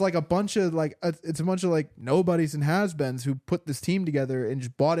it's like a bunch of like nobodies and has-beens who put this team together and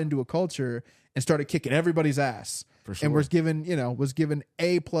just bought into a culture and started kicking everybody's ass. For sure. And was given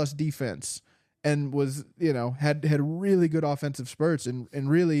A+ defense and was, you know, had really good offensive spurts and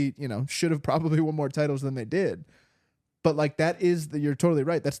really, you know, should have probably won more titles than they did. But like you're totally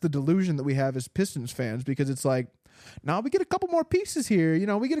right. That's the delusion that we have as Pistons fans, because it's like, now we get a couple more pieces here. You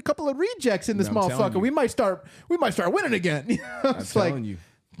know, we get a couple of rejects in this I'm telling motherfucker. you. We might start winning again. You know, I'm it's like, telling you.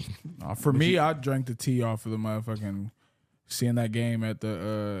 For me, I drank the tea off of the motherfucking seeing that game at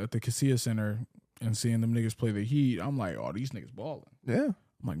the Casilla Center and seeing them niggas play the Heat. I'm like, oh, these niggas balling. yeah.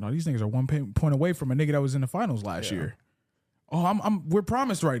 I'm like, no, these niggas are 1 point away from a nigga that was in the finals last year. Oh, we're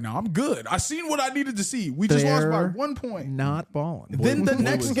promised right now. I'm good. I seen what I needed to see. We just lost by They're 1 point. Not balling. Then the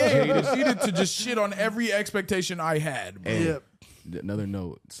next was game, I jaded. proceeded to just shit on every expectation I had. Bro. Hey, another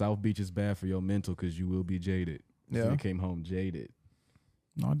note: South Beach is bad for your mental because you will be jaded. So Yeah. you came home jaded.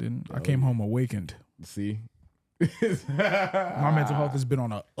 No, I didn't. I came home awakened. See, My mental health has been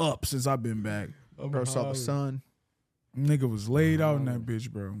on a up since I've been back. Bro saw the sun. Nigga was laid out in that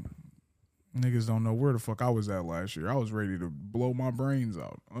bitch, bro. Niggas don't know where the fuck I was at last year. I was ready to blow my brains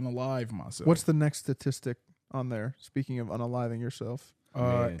out, unalive myself. What's the next statistic on there? Speaking of unaliving yourself.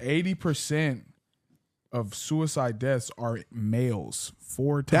 Man. 80% of suicide deaths are males.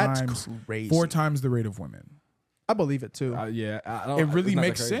 That's Times crazy. 4 times the rate of women. I believe it too. yeah, It really it's not that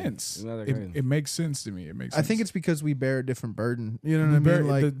makes crazy. sense. It's not that It, crazy. it makes sense to me. It makes I sense. think it's because we bear a different burden. You know what We I bear- mean?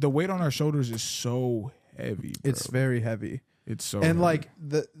 Like the weight on our shoulders is so heavy. Bro. it's very heavy. It's so And heavy. like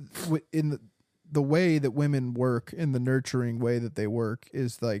in the way that women work, in the nurturing way that they work,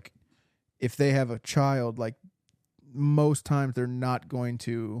 is like if they have a child, like most times they're not going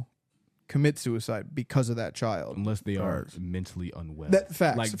to commit suicide because of that child. Unless they are Facts. mentally unwell. That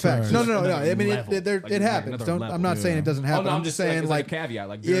facts, Like, facts. just No. another I mean, level. it happens. another Don't. level. I'm not saying it doesn't happen. Oh, no, I'm just saying it's like a caveat,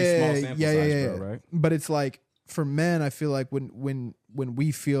 like very small sample size, bro, right? But it's like for men, I feel like when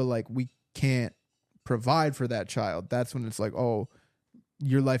we feel like we can't provide for that child, that's when it's like, oh,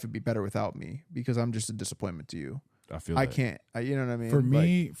 your life would be better without me because I'm just a disappointment to you. I feel I that. can't. You know what I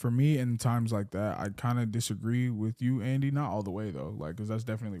mean? For me, in times like that, I kind of disagree with you, Andy. Not all the way though, like because that's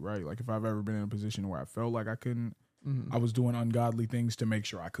definitely right. Like if I've ever been in a position where I felt like I couldn't, I was doing ungodly things to make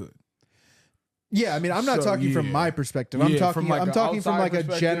sure I could. Yeah, I mean, I'm not So, talking from yeah. my perspective. Yeah, I'm talking. from, like, I'm a talking from outside like a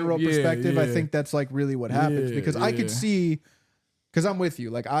perspective. general Yeah, perspective. I yeah. think that's like really what happens Yeah, because I could yeah. see. Because I'm with you.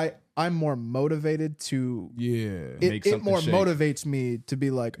 Like I'm more motivated to. Yeah, Make It something more shake. motivates me to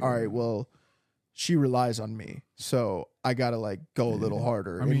be like, all right, well, she relies on me, so I gotta like go a little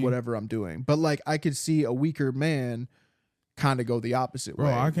harder I in mean- whatever I'm doing. But like, I could see a weaker man kind of go the opposite Bro,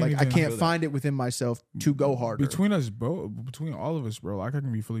 way. I can't Like, I even can't feel that. find it within myself to go harder. between us, bro. Between all of us, bro. Like I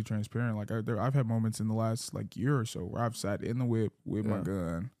can be fully transparent. Like I've had moments in the last like year or so where I've sat in the whip with my Yeah.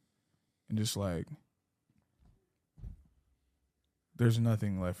 gun and just like, there's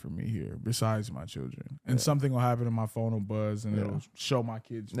nothing left for me here besides my children. And Yeah. something will happen and my phone will buzz and Yeah. it'll show my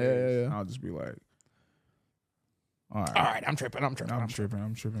kids' face. Yeah. And I'll just be like, all right, all right, I'm tripping. I'm tripping.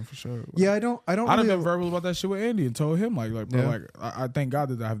 I'm tripping for sure. Like, Yeah, I don't I'd have really. been verbal about that shit with Andy and told him like bro, Yeah. like I thank God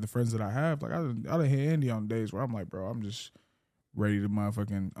that I have the friends that I have. Like I done hit Andy on days where I'm like, bro, I'm just ready to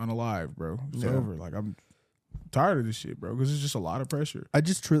motherfucking unalive, bro. It's Yeah. over. Like I'm tired of this shit, bro, because it's just a lot of pressure. I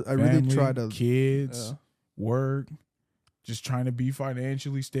really Family, try to. kids, Yeah. work, just trying to be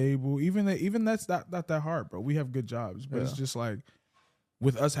financially stable. Even that's not that hard, bro. We have good jobs, but it's Yeah. just like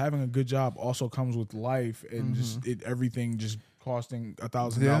with us having a good job also comes with life and just everything just costing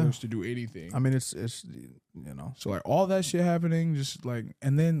 $1,000 to do anything. I mean, it's you know. So like all that shit happening, just like,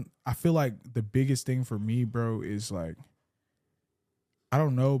 and then I feel like the biggest thing for me, bro, is like, I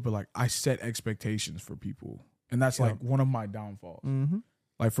don't know, but like I set expectations for people, and that's like one of my downfalls. Mm-hmm.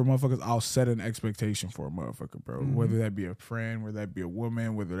 Like for motherfuckers, I'll set an expectation for a motherfucker, bro. Mhm. Whether that be a friend, whether that be a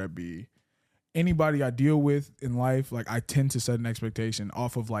woman, whether that be anybody I deal with in life, like I tend to set an expectation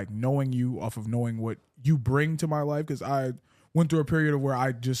off of like knowing you, off of knowing what you bring to my life. Because I went through a period of where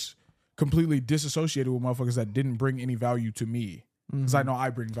I just completely disassociated with motherfuckers that didn't bring any value to me. Because I know I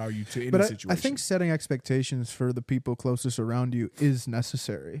bring value to any But situation. I think setting expectations for the people closest around you is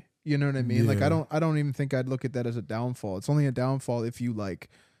necessary. You know what I mean? Like Yeah. I don't even think I'd look at that as a downfall. It's only a downfall if you like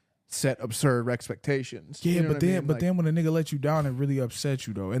set absurd expectations. Yeah, You know but what I then mean? but Like, then when a nigga lets you down, it really upsets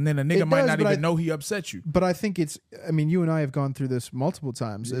you though. And then a nigga It might does, not but even I- know he upset you. but I think it's, I mean, you and I have gone through this multiple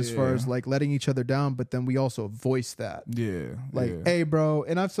times as far Yeah. as like letting each other down, but then we also voice that. Yeah. Like, yeah. hey, bro,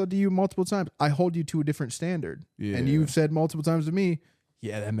 and I've said to you multiple times, I hold you to a different standard. Yeah. And you've said multiple times to me,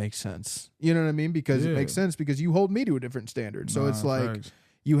 yeah, that makes sense. You know what I mean? Because it Yeah. makes sense because you hold me to a different standard. So it's Nah, like, facts.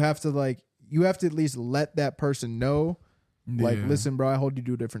 you have to at least let that person know, like, Yeah. listen, bro, I hold you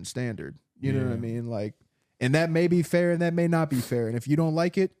to a different standard. You know what I Yeah. mean? Like, and that may be fair and that may not be fair. And if you don't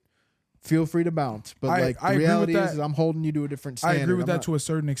like it, feel free to bounce. But I like, the agree with reality that. is I'm holding you to a different I standard. agree with I'm that not- to a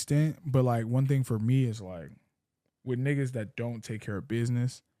certain extent, but like one thing for me is like with niggas that don't take care of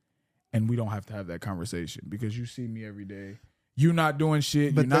business, and we don't have to have that conversation because you see me every day. You're not doing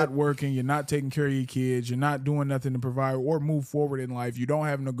shit. But You're not working. You're not taking care of your kids. You're not doing nothing to provide or move forward in life. You don't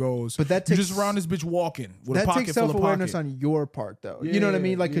have no goals. But that you takes- just around this bitch walking with a that pocket takes full of self-awareness pocket. on your part, though. You know what I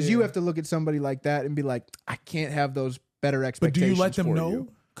mean? Like, because you yeah. have to look at somebody like that and be like, I can't have those better But do expectations. you let them for know?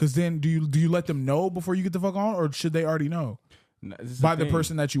 you. Because then do you let them know before you get the fuck on, or should they already know Nah, this is by the thing.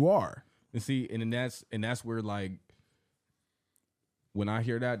 person that you are? And see, and then that's where like when I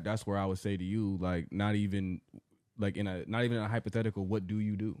hear that, that's where I would say to you, like, not even in a hypothetical, what do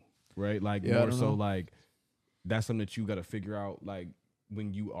you do? Right? Like Yeah, I more don't so know. like that's something that you gotta figure out like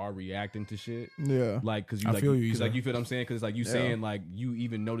when you are reacting to shit. Yeah. Like, cause you I like, feel you, cause like Issa. you feel what I'm saying? Cause like you Yeah. saying like you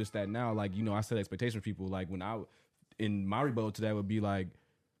even notice that now, like, you know, I set expectations for people. Like when in my rebuttal to that would be like,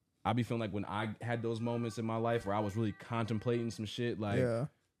 I be feeling like when I had those moments in my life where I was really contemplating some shit, like Yeah.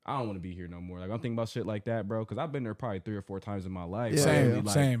 I don't want to be here no more. Like I'm thinking about shit like that, bro. Cause I've been there probably 3 or 4 times in my life. Yeah, where I Same, really,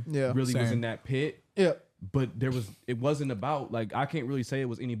 like, same. Yeah. Really was Same. in that pit, Yeah. but it wasn't about like I can't really say it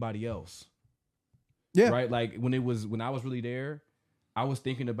was anybody else. Yeah. Right. Like when I was really there, I was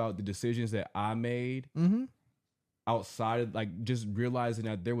thinking about the decisions that I made Mm-hmm. outside of like just realizing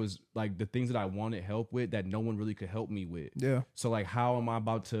that there was like the things that I wanted help with that no one really could help me with. Yeah. So like how am I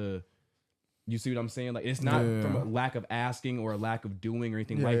about to, you see what I'm saying? Like it's not Yeah. from a lack of asking or a lack of doing or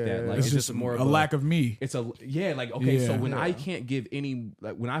anything Yeah, like yeah, that. yeah. Like It's it's, just just more of a lack of me. it's a like okay, so Yeah. when I Yeah. can't give any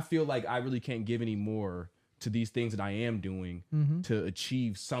like when I feel like I really can't give any more to these things that I am doing Mm-hmm. to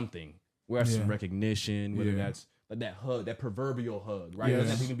achieve something, whether that's some Yeah. recognition, whether Yeah. that's like that hug, that proverbial hug, right? It Yes. doesn't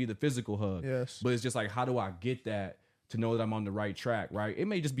have to even be the physical hug. Yes. But it's just like, how do I get that to know that I'm on the right track, right? It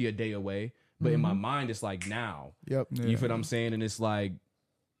may just be a day away, but in my mind, it's like now. Yep. Yeah. You feel what I'm saying? And it's like,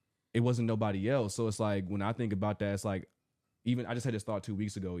 it wasn't nobody else. So it's like, when I think about that, it's like, even I just had this thought 2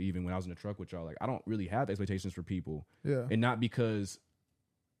 weeks ago, even when I was in the truck with y'all, like, I don't really have expectations for people. Yeah. And not because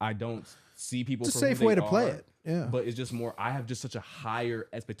I don't see people It's a for who safe way they to play are, it. Yeah. but it's just more, I have just such a higher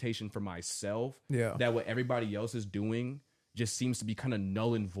expectation for myself Yeah. that what everybody else is doing just seems to be kind of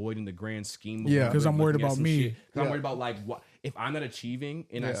null and void in the grand scheme. Yeah. what 'Cause we're I'm worried looking at about some me. shit. 'Cause Yeah. I'm worried about like what if I'm not achieving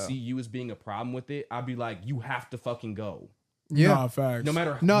and I Yeah. see you as being a problem with it. I'd be like, you have to fucking go. Yeah. Nah, facts. No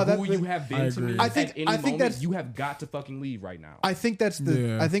matter No, who that- you have been I to me, agree. I think- at any I think moment, that's- you have got to fucking leave right now. I think that's the.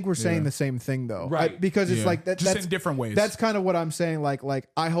 Yeah. I think we're saying Yeah. the same thing though, Right. because it's Yeah. like that. Just That's in different ways. That's kind of what I'm saying. Like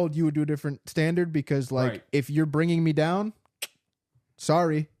I hold you to a different standard because like Right. if you're bringing me down,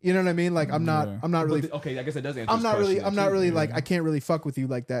 sorry, you know what I mean. Like I'm not. Yeah. I'm not really. Okay, I guess that does answer. I'm this not really. question I'm then, not too. really like. I can't really fuck with you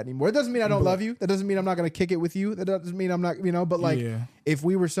like that anymore. It doesn't mean I don't love you. That doesn't mean I'm not gonna kick it with you. That doesn't mean I'm not. You know. But like, Yeah. if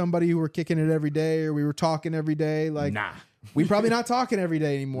we were somebody who were kicking it every day or we were talking every day, like Nah. we probably not talking every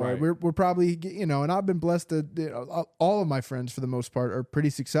day anymore. Right. We're probably, you know, and I've been blessed to, you know, all of my friends for the most part are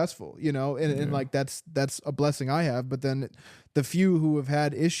pretty successful, you know, and like that's a blessing I have. But then the few who have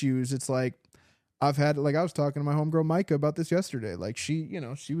had issues, it's like I've had, like I was talking to my homegirl Micah about this yesterday. Like she, you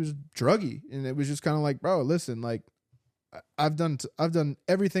know, she was druggy, and it was just kind of like, bro, listen, like I've done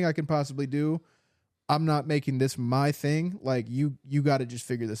everything I can possibly do. I'm not making this my thing. Like you got to just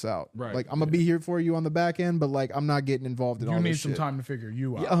figure this out. Right. Like I'm gonna be here for you on the back end, but like I'm not getting involved in all You this need some shit. time to figure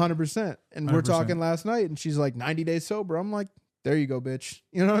you out. Yeah, 100%. And we're 100%. talking last night, and she's like 90 days sober. I'm like, there you go, bitch.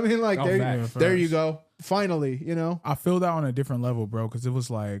 You know what I mean? Like Oh, there, facts. there you go. Finally, you know. I feel that on a different level, bro, because it was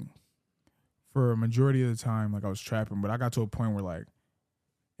like for a majority of the time, like I was trapping, but I got to a point where like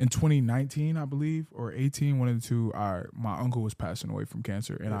in 2019, I believe, or 18, one of the two, my uncle was passing away from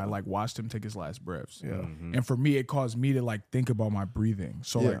cancer, and I like watched him take his last breaths. Yeah. Mhm. And for me, it caused me to like think about my breathing.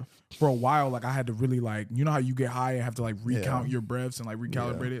 So Yeah. like for a while, like I had to really like, you know how you get high and have to like recount your breaths and like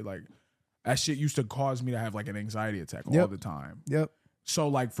recalibrate it? Like that shit used to cause me to have like an anxiety attack all Yep. the time. Yep. So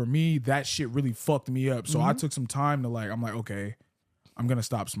like for me, that shit really fucked me up. So I took some time to like, I'm like, okay, I'm gonna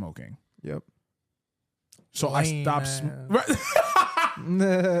stop smoking. Yep. So I Lame stopped.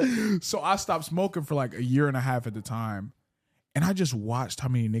 man. So I stopped smoking for like a year and a half at the time, And I just watched how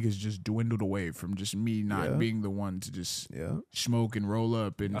many niggas just dwindled away from just me not Yeah. being the one to just Yeah. smoke and roll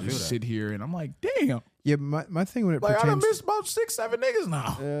up and I feel just that. sit here. And I'm like, damn. Yeah, my thing when it Like, I done pertains, missed about 6-7 niggas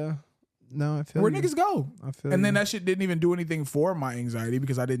now. yeah, no, I feel Where you. niggas go? I feel And then you. that shit didn't even do anything for my anxiety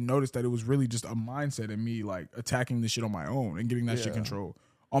because I didn't notice that it was really just a mindset in me like attacking this shit on my own and getting that shit Yeah. control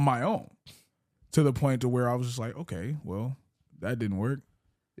on my own to the point to where I was just like, okay, well, that didn't work.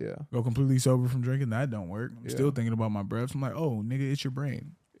 yeah, Go completely sober from drinking, that don't work. I'm Yeah. still thinking about my breaths. I'm like, oh, nigga, it's your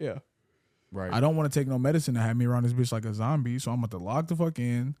brain. yeah, Right. I don't want to take no medicine to have me around this bitch like a zombie, so I'm about to lock the fuck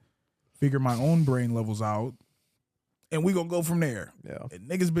in, figure my own brain levels out, and we gonna go from there. yeah, And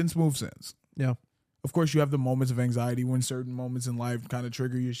niggas been smooth since. yeah. Of course, you have the moments of anxiety when certain moments in life kind of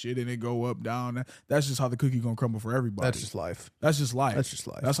trigger your shit and it go up, down. That's just how the cookie gonna crumble for everybody. That's just life. That's just life. That's just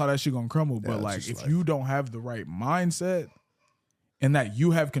life. That's how that shit gonna crumble. Yeah, But that's like, just if life. you don't have the right mindset and that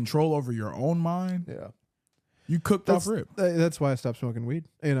you have control over your own mind, Yeah. you cooked off rip. That's why I stopped smoking weed.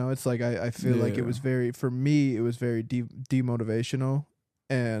 You know, it's like I feel like Yeah. it was very, for me, it was very demotivational,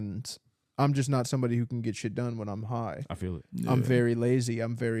 and I'm just not somebody who can get shit done when I'm high. I feel it. I'm Yeah. very lazy.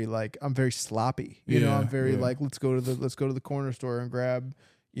 I'm very sloppy. You know, Yeah, I'm very yeah. like let's go to the corner store and grab,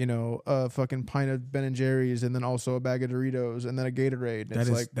 you know, a fucking pint of Ben and Jerry's and then also a bag of Doritos and then a Gatorade. And That it's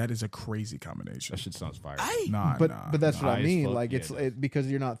is like, that is a crazy combination. That shit sounds fire. Nah, but nah, that's nah. what I High as mean. fuck, Like yeah, it's dude. because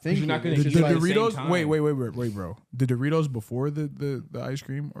you're not thinking. you're not gonna It's The, just just the like- like, Doritos. same Wait, bro. The Doritos before the ice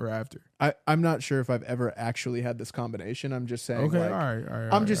cream or after? I'm not sure if I've ever actually had this combination. I'm just saying. Okay, like, all right.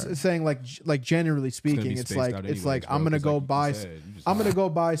 I'm just saying, like generally It's gonna be speaking, it's spaced like out it's anyways, like bro, I'm gonna 'cause go like you buy said, you just- I'm gonna go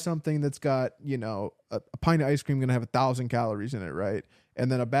buy something that's got, you know, a pint of ice cream gonna have 1,000 calories in it, right? And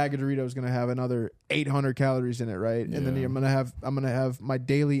then a bag of Doritos gonna have another 800 calories in it, right? And then Yeah. I'm gonna have my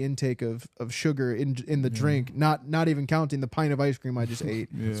daily intake of sugar in the drink, not even counting the pint of ice cream I just ate.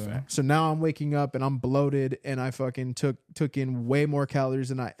 Yeah. So now I'm waking up and I'm bloated and I fucking took in way more calories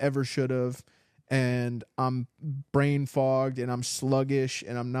than I ever should have, and I'm brain fogged and I'm sluggish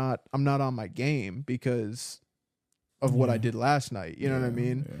and I'm not on my game because of what I Yeah. did last night. You know what I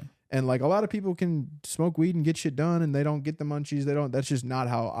mean? Yeah. And like a lot of people can smoke weed and get shit done and they don't get the munchies. They don't. That's just not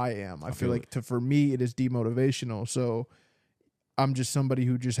how I am. I feel feel like for me it is demotivational. So I'm just somebody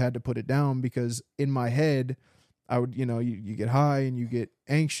who just had to put it down because in my head I would, you know, you get high and you get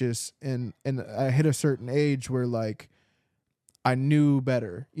anxious and I hit a certain age where like I knew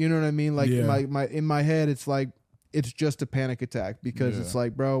better. You know what I mean? Like Yeah. in my head it's like it's just a panic attack because Yeah. it's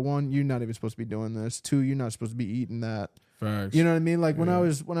like, bro, one, you're not even supposed to be doing this. Two, you're not supposed to be eating that. Facts. You know what I mean? Like when I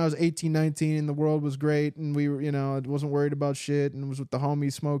Yeah. was 18, 19 and the world was great and we were, you know, I wasn't worried about shit and was with the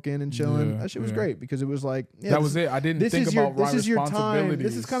homies smoking and chilling. Yeah, that shit was yeah. great because it was like, yeah, that was it. I didn't This think is about your this my is your time. responsibilities.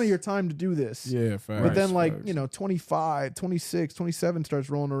 This is kind of your time to do this. Yeah, facts. But then like, facts. you know, 25, 26, 27 starts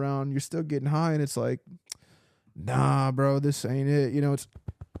rolling around, you're still getting high and it's like, nah, bro, this ain't it. You know, it's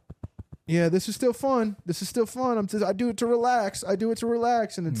yeah, this is still fun. This is still fun. I do it to relax. I do it to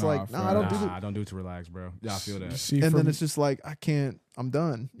relax. And it's Nah, like, nah, I don't do Nah, it. I don't do it to relax, bro. Yeah, I feel that. See, And for then me- it's just like, I can't, I'm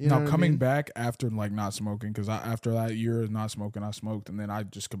done. You know now what I coming mean? back after like not smoking because after that year of not smoking, I smoked and then I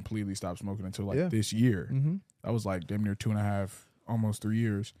just completely stopped smoking until like Yeah. this year. Mm-hmm. That was like damn near 2.5, almost 3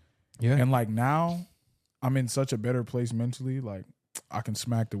 years. Yeah. And like now, I'm in such a better place mentally. Like I can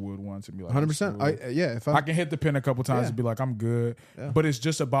smack the wood once and be like, 100%. If I can hit the pin a couple times Yeah. and be like, I'm good. Yeah. But it's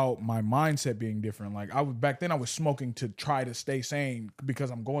just about my mindset being different. Like back then I was smoking to try to stay sane because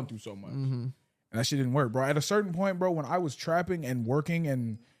I'm going through so much. Mm-hmm. And that shit didn't work, bro. At a certain point, bro, when I was trapping and working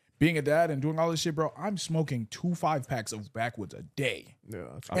and being a dad and doing all this shit, bro, I'm smoking 2 5-packs of backwoods a day. Yeah.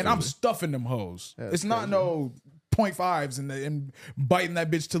 And I'm stuffing them hoes. Yeah, it's it's not crazy. no 0.5s and biting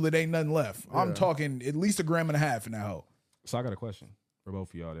that bitch till it ain't nothing left. I'm Yeah. talking at least 1.5 grams in that hoe. So I got a question for both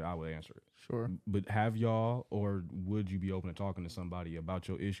of y'all that I would answer it. Sure. But have y'all, or would you be open to talking to somebody about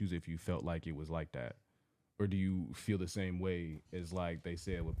your issues if you felt like it was like that? Or do you feel the same way as like they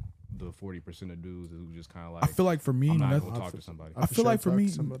said with the 40% of dudes who just kind of like, I feel like for me, I'm not nothing- going to talk to somebody. I feel like for me,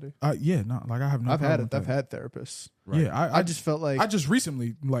 somebody. yeah, no, like I have no. I've had problem it. with I've that. had therapists. Right. Yeah, I just felt like I just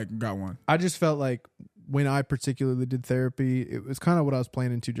recently like got one. I just felt like when I particularly did therapy, it was kind of what I was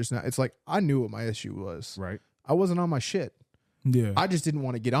playing into just now. It's like I knew what my issue was. Right. I wasn't on my shit. Yeah, I just didn't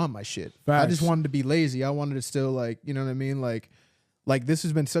want to get on my shit. I Facts. just wanted to be lazy. I wanted to still like, you know what I mean? Like this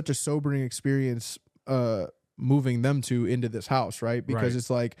has been such a sobering experience moving them two into this house, right? Because Right. it's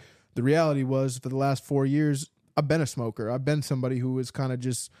like the reality was for the last 4 years, I've been a smoker. I've been somebody who was kind of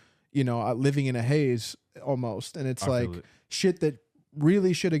just, you know, living in a haze almost. And it's I like feel it. shit that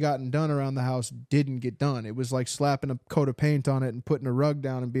really should have gotten done around the house didn't get done. It was like slapping a coat of paint on it and putting a rug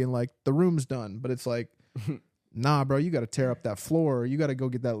down and being like, the room's done. But it's like, nah, bro, you got to tear up that floor. You got to go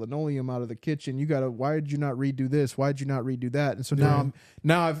get that linoleum out of the kitchen. Why did you not redo this? Why did you not redo that? And so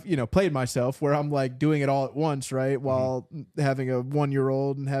now I've, played myself where I'm like doing it all at once, right? While having a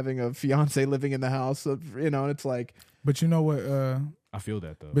 1-year-old and having a fiance living in the house, and it's like. But you know what? I feel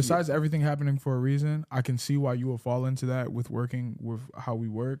that though. Besides everything happening for a reason, I can see why you will fall into that with working with how we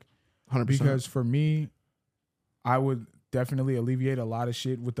work. 100%. Because for me, I would definitely alleviate a lot of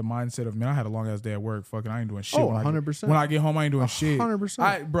shit with the mindset of, man, I had a long ass day at work. Fucking, I ain't doing shit. Oh, when 100%. When I get home, I ain't doing shit.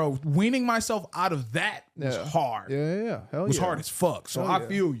 100%. Bro, weaning myself out of that was hard. Yeah. Hell was yeah. hard as fuck. So Hell I yeah.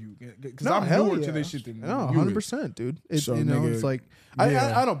 feel you because No, I'm hell newer yeah. to this shit than No, you 100%, dude. So, nigga, It's like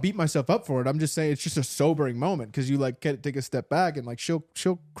yeah. I don't beat myself up for it. I'm just saying it's just a sobering moment because you like take a step back and like she'll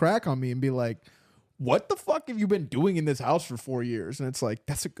crack on me and be like, what the fuck have you been doing in this house for 4 years? And it's like,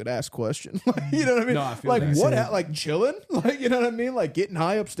 that's a good ass question. You know what I mean? No, I feel like that. what? Like chilling? Like, you know what I mean? Like getting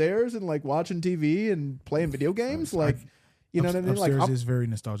high upstairs and like watching TV and playing video games. Like, you know what I mean? Like Upstairs is very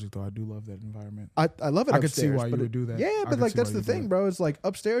nostalgic though. I do love that environment. I love it. I could see upstairs, why you but would do that. Yeah, I but could like see that's why the you do thing, it. bro. It's like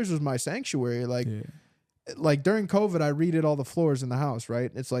upstairs was my sanctuary. Like, Yeah. like during COVID, I redid all the floors in the house.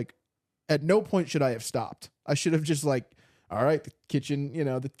 Right? It's like, at no point should I have stopped. I should have just like, all right, the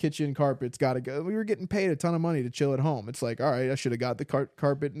kitchen carpet's got to go. We were getting paid a ton of money to chill at home. It's like, all right, I should have got the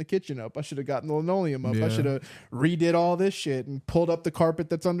carpet in the kitchen up. I should have gotten the linoleum up. Yeah. I should have redid all this shit and pulled up the carpet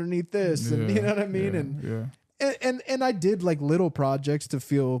that's underneath this. And you know what I mean? And I did like little projects to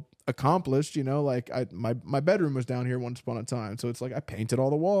feel accomplished, like my bedroom was down here once upon a time. So it's like I painted all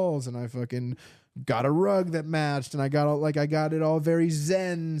the walls and I fucking got a rug that matched and I got it all very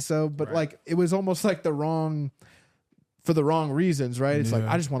zen. So, but like it was almost like for the wrong reasons, right? It's like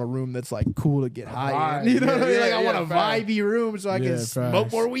I just want a room that's like cool to get high in. You know what I mean? Like I want a vibey room so I can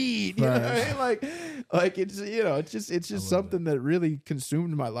smoke more weed. You know what I mean? Like it's it's just something that really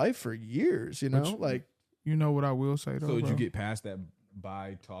consumed my life for years. Like you know what I will say though. So did bro? you get past that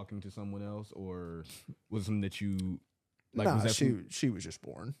by talking to someone else, or was it something that you like? nah, was that she was just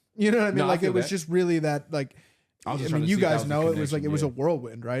born. You know what I mean? No, I like feel it was that. just really that like. I was just I trying mean, to you see if that guys was the know it was like connection, it was a yeah.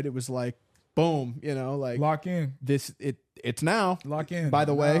 whirlwind, right? It was like boom, like lock in? it's now. Lock in. By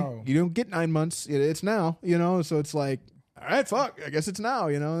the way, No. you don't get 9 months. It's now, so it's like, all right, fuck, I guess it's now,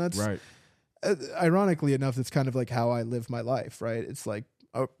 that's right? Ironically enough, that's kind of like how I live my life, right? It's like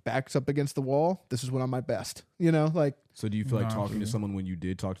backs up against the wall. This is when I'm my best, like. So do you feel like Nah, talking to yeah. someone when you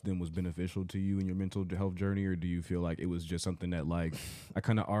did talk to them was beneficial to you in your mental health journey, or do you feel like it was just something that like I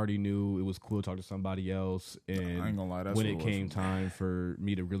kind of already knew it was cool to talk to somebody else, and I ain't gonna lie, that's when what it it was came for me. time for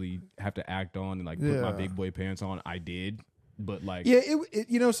me to really have to act on and like put my Yeah. big boy pants on, I did. But like,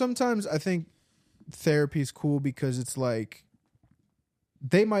 Yeah, sometimes I think therapy's cool because it's like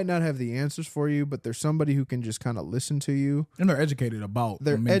they might not have the answers for you, but there's somebody who can just kind of listen to you. And they're educated about.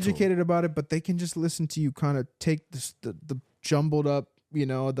 They're mental. educated about it, but they can just listen to you kind of take the jumbled up,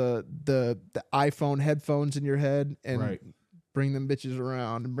 the iPhone headphones in your head and Right. bring them bitches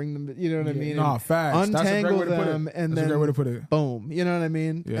around and bring them, you know what I mean? Nah, And facts. That's a great untangle way to put them it. and That's a great way to then put it. boom, you know what I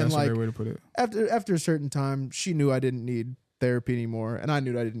mean? Yeah, and that's like a great way to put it. after a certain time, she knew I didn't need therapy anymore, and I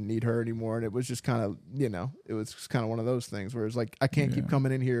knew I didn't need her anymore, and it was just kind of, it was kind of one of those things where it's like I can't keep Yeah.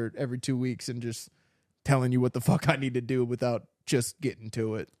 coming in here every 2 weeks and just telling you what the fuck I need to do without just getting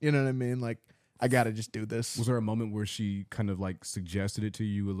to it. You know what I mean? Like I got to just do this. was there a moment where she kind of like suggested it to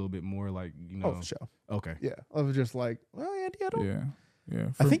you a little bit more, like Oh, for sure. Okay, Yeah, I was just like, well, Andy, I don't. Yeah.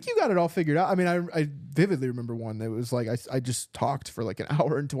 I think you got it all figured out. I mean, I vividly remember one that was like I just talked for like an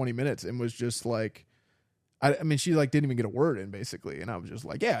hour and 20 minutes and was just like, I mean, she like didn't even get a word in basically, and I was just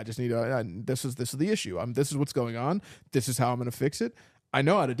like, yeah, I just need to. This is the issue. This is what's going on. This is how I'm gonna fix it. I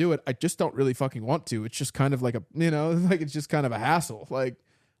know how to do it. I just don't really fucking want to. It's just kind of like a like it's just kind of a hassle. Like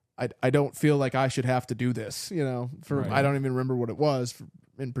I don't feel like I should have to do this. Right. I don't even remember what it was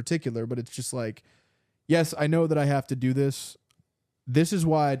in particular, but it's just like, yes, I know that I have to do this. This is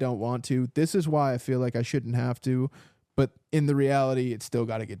why I don't want to. This is why I feel like I shouldn't have to. But in the reality, it's still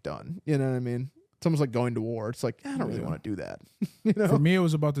got to get done. You know what I mean? It's almost like going to war. It's like, I don't really Yeah. want to do that. For me, it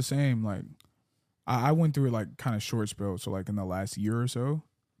was about the same. Like, I went through it like kind of short spell. So like in the last year or so,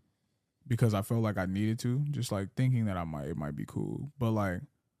 because I felt like I needed to, just like thinking that it might be cool. But like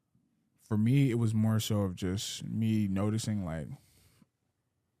for me, it was more so of just me noticing like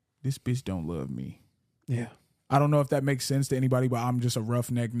this bitch don't love me. Yeah. I don't know if that makes sense to anybody, but I'm just a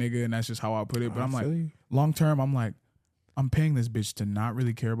roughneck nigga, and that's just how I put it. But I'm like, long term, I'm like, I'm paying this bitch to not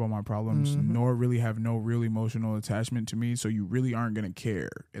really care about my problems, nor really have no real emotional attachment to me. So you really aren't gonna care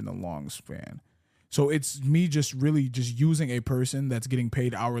in the long span. So it's me just really just using a person that's getting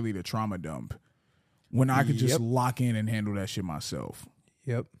paid hourly to trauma dump when I could just Yep. lock in and handle that shit myself.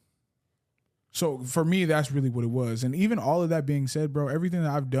 Yep. So for me, that's really what it was. And even all of that being said, bro, everything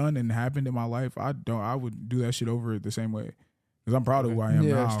that I've done and happened in my life, I would do that shit over the same way. Because I'm proud of who I am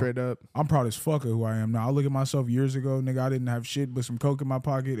now. Straight up. I'm proud as fuck of who I am now. I look at myself years ago, nigga, I didn't have shit but some coke in my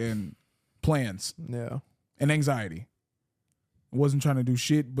pocket and plans Yeah. and anxiety. I wasn't trying to do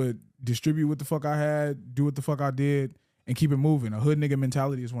shit but distribute what the fuck I had, do what the fuck I did, and keep it moving. A hood nigga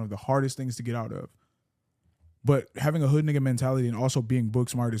mentality is one of the hardest things to get out of. But having a hood nigga mentality and also being book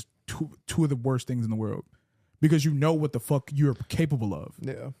smart is two of the worst things in the world. Because you know what the fuck you're capable of.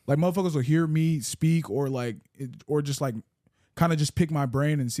 Yeah. Like motherfuckers will hear me speak or just like kind of just pick my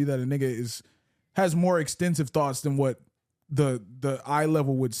brain and see that a nigga has more extensive thoughts than what the eye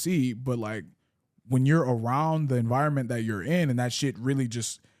level would see. But like when you're around the environment that you're in and that shit really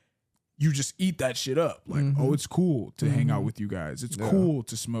you just eat that shit up. Like, oh, it's cool to hang out with you guys. It's cool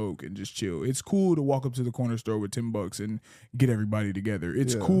to smoke and just chill. It's cool to walk up to the corner store with $10 and get everybody together.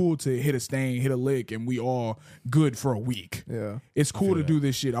 It's cool to hit a stain, hit a lick, and we all good for a week. Yeah. It's cool to do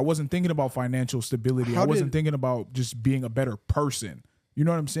this shit. I wasn't thinking about financial stability. I wasn't thinking about just being a better person. You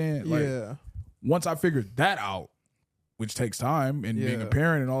know what I'm saying? Like, once I figured that out, which takes time and being a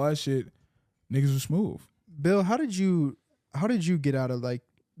parent and all that shit, niggas was smooth. Bill, how did you get out of like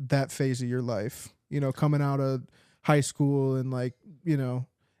that phase of your life? You know, coming out of high school and like, you know,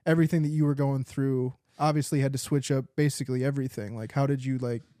 everything that you were going through, obviously had to switch up basically everything. Like, how did you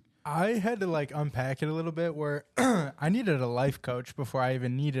like? I had to like unpack it a little bit where I needed a life coach before I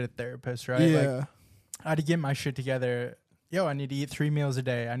even needed a therapist, right? Yeah. Like, I had to get my shit together. Yo, I need to eat 3 meals a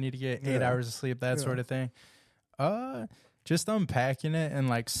day. I need to get 8 hours of sleep, that sort of thing. Just unpacking it and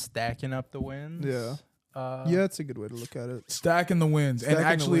like stacking up the wins. Yeah. Yeah, that's a good way to look at it. Stacking the wins and Stacking the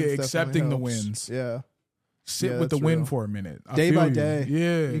actually wins accepting the definitely helps. wins. Yeah. Sit Yeah, with the that's win real. for a minute. I Day feel by you. day.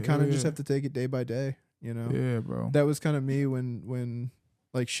 Yeah. You kind of just have to take it day by day, you know? Yeah, bro. That was kind of me when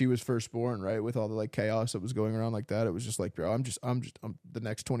like she was first born, right? With all the like chaos that was going around like that. It was just like, bro, I'm the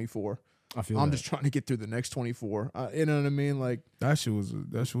next 24. I feel I'm that. just trying to get through the next 24. You know what I mean? Like, That shit was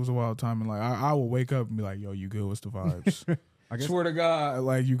a wild time. And like I will wake up and be like, yo, you good? What's the vibes? I guess Swear to God,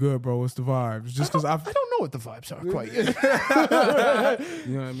 like you good, bro? What's the vibes? Just because I don't know what the vibes are quite yet.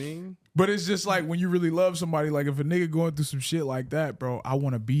 you know what I mean. but it's just like when you really love somebody, like if a nigga going through some shit like that, bro, I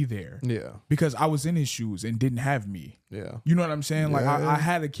want to be there Yeah. because I was in his shoes and didn't have me. Yeah. You know what I'm saying? Like Yeah. I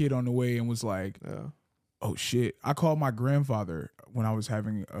had a kid on the way and was like, Yeah. oh shit. I called my grandfather when I was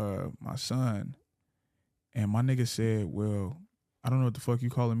having my son, and my nigga said, well, I don't know what the fuck you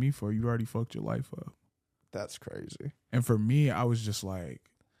calling me for. You already fucked your life up. That's crazy. And for me, I was just like,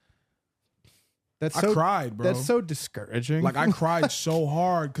 That's I so cried, bro. That's so discouraging. Like I cried so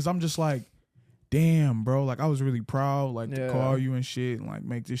hard because I'm just like, damn, bro. Like I was really proud, like to Yeah. call you and shit, and like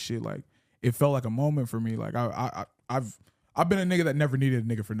make this shit like it felt like a moment for me. Like I've been a nigga that never needed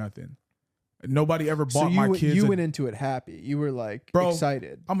a nigga for nothing. Nobody ever so bought you my went- kids. you went into it happy. You were like Bro,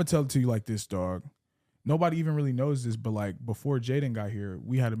 excited. I'm gonna tell it to you like this, dog. Nobody even really knows this, but like before Jaden got here,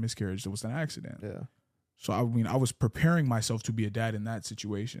 we had a miscarriage. It was an accident. Yeah. So I mean, I was preparing myself to be a dad in that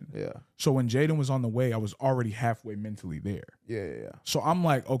situation. Yeah. So when Jaden was on the way, I was already halfway mentally there. Yeah. Yeah. So I'm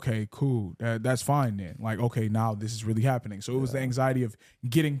like, okay, cool. That's fine then. Like, okay, now this is really happening. So it was the anxiety of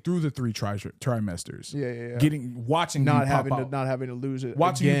getting through the 3 trimesters. Yeah. Yeah. Watching not you having pop to out. not having to lose it.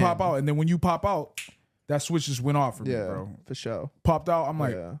 Watching again. you pop out. And then when you pop out, that switch just went off for me, Yeah, bro. for sure. Popped out, I'm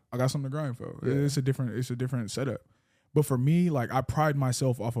like, Yeah. I got something to grind for. Yeah. It's a different setup. But for me, like I pride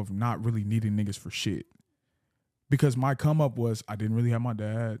myself off of not really needing niggas for shit. Because my come up was I didn't really have my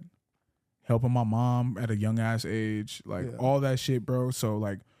dad, helping my mom at a young ass age, like Yeah. all that shit, bro. So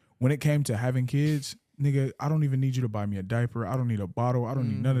like when it came to having kids, nigga, I don't even need you to buy me a diaper. I don't need a bottle. I don't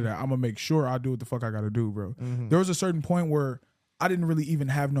need none of that. I'm gonna make sure I do what the fuck I gotta do, bro. There was a certain point where I didn't really even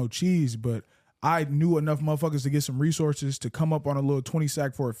have no cheese, but I knew enough motherfuckers to get some resources to come up on a little 20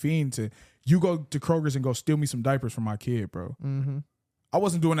 sack for a fiend to you go to Kroger's and go steal me some diapers for my kid, bro. I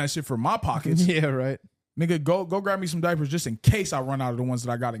wasn't doing that shit for my pockets. Yeah. Right. Nigga, go grab me some diapers just in case I run out of the ones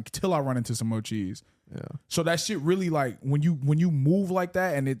that I got until I run into some more cheese. Yeah. So that shit really like when you move like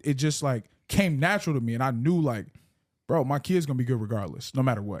that and it just like came natural to me and I knew like, bro, my kid's gonna be good regardless, no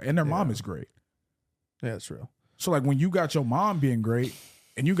matter what. And their mom is great. Yeah, it's real. So like when you got your mom being great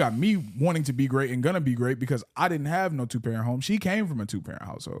and you got me wanting to be great and gonna be great because I didn't have no 2-parent home. She came from a 2-parent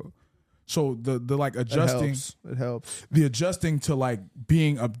household. So the like adjusting It helps. the adjusting to like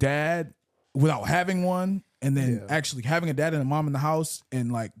being a dad without having one and then Yeah. actually having a dad and a mom in the house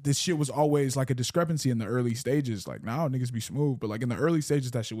and like this shit was always like a discrepancy in the early stages. Like now niggas be smooth, but like in the early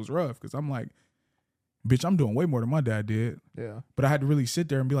stages that shit was rough because I'm like, bitch, I'm doing way more than my dad did. Yeah. But I had to really sit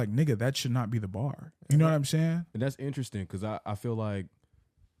there and be like, nigga, that should not be the bar. You know what I'm saying? And that's interesting because I feel like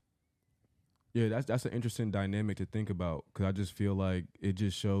Yeah, that's an interesting dynamic to think about, because I just feel like it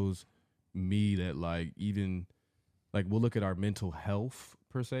just shows me that, like, even like we'll look at our mental health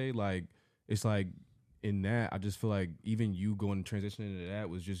per se, like it's like in that I just feel like even you going transitioning into that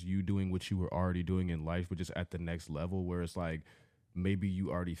was just you doing what you were already doing in life, but just at the next level, where it's like maybe you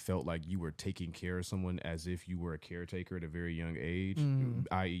already felt like you were taking care of someone as if you were a caretaker at a very young age,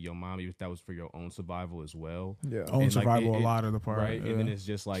 i.e. your mom, if that was for your own survival as well. Yeah. Own And, like, survival a lot of the part. Right. Yeah. And then it's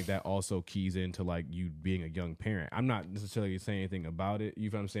just like that also keys into like you being a young parent. I'm not necessarily saying anything about it, you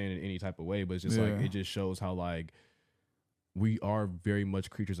know what I'm saying, in any type of way, but it's just like Yeah. it just shows how like we are very much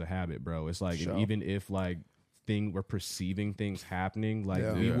creatures of habit, bro. It's like, Sure. and even if like we're perceiving things happening, like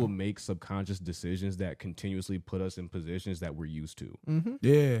Yeah. we Yeah. will make subconscious decisions that continuously put us in positions that we're used to. Mm-hmm.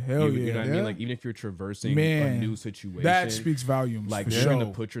 Yeah, hell You yeah. know what I Yeah. mean? Like even if you're traversing a Man, new situation, That speaks volumes. like for you're sure.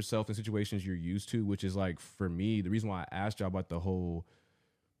 gonna put yourself in situations you're used to, which is like, for me, the reason why I asked y'all about the whole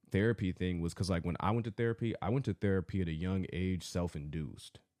therapy thing was because like when I went to therapy at a young age,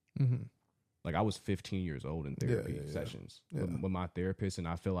 self-induced. Mm-hmm. Like I was 15 years old in therapy yeah. sessions Yeah. with my therapist, and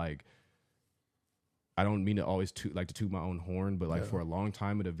I feel like I don't mean to always to toot my own horn, but like Yeah. for a long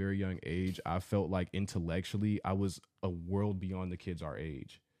time at a very young age, I felt like intellectually I was a world beyond the kids our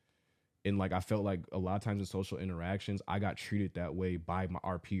age. And like I felt like a lot of times in social interactions, I got treated that way by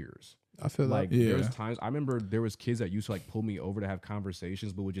our peers. I feel Like that. Yeah. there was times I remember there was kids that used to like pull me over to have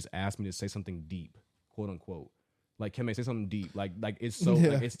conversations, but would just ask me to say something deep, quote unquote. Like, can I say something deep? Like it's so Yeah.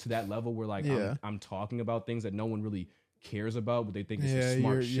 like, it's to that level where like Yeah. I'm talking about things that no one really cares about, but they think it's Yeah,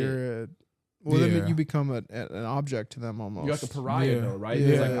 smart shit. you're well, Yeah. then you become an object to them almost. You're like a pariah Yeah. though, right? Yeah.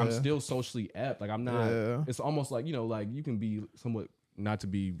 Because like I'm still socially apt. Like I'm not. Yeah. It's almost like, you know, like you can be somewhat, not to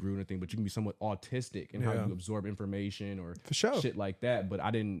be rude or anything, but you can be somewhat autistic in how Yeah. you absorb information or For sure. shit like that. But I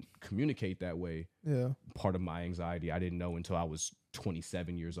didn't communicate that way. Yeah. Part of my anxiety I didn't know until I was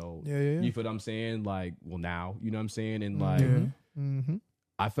 27 years old. Yeah. Yeah. You feel what I'm saying? Like, well, now, you know what I'm saying? And like, Yeah. Mm-hmm.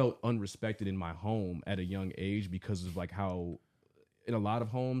 I felt unrespected in my home at a young age because of like how in a lot of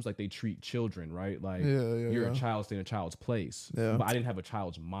homes, like they treat children, right? Like you're a child, stay in a child's place. Yeah. But I didn't have a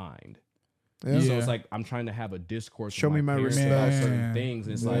child's mind. Yeah. So Yeah. it's like I'm trying to have a discourse. Show with me my parents respect. about certain Man. things,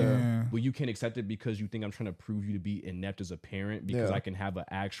 and it's Yeah. like, well, you can't accept it because you think I'm trying to prove you to be inept as a parent because Yeah. I can have an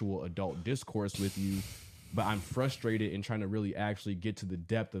actual adult discourse with you, but I'm frustrated in trying to really actually get to the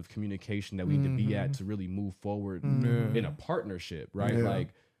depth of communication that we need to be at to really move forward in a partnership, right? Yeah. Like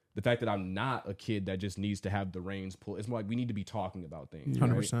the fact that I'm not a kid that just needs to have the reins pulled. It's more like we need to be talking about things.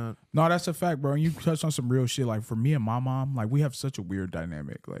 100%. No, that's a fact, bro. And you touched on some real shit. Like for me and my mom, like we have such a weird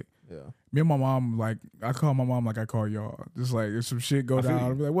dynamic. Like Yeah. me and my mom, like I call my mom like I call y'all. Just like if some shit go feel down, you.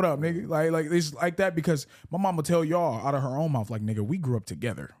 I'll be like, "What up, nigga?" Like it's like that because my mom will tell y'all out of her own mouth, like, "Nigga, we grew up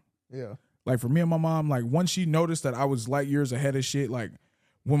together." Yeah. Like for me and my mom, like once she noticed that I was light years ahead of shit, like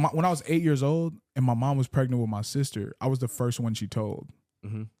when I was 8 years old and my mom was pregnant with my sister, I was the first one she told.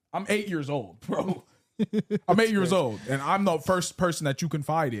 Mhm. I'm 8 years old, bro. I'm 8 years old, and I'm the first person that you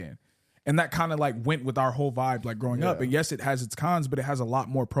confide in. And that kind of like went with our whole vibe, like growing up. Yeah. And yes, it has its cons, but it has a lot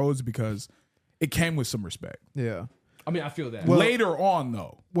more pros because it came with some respect. Yeah. I mean, I feel that. Later on,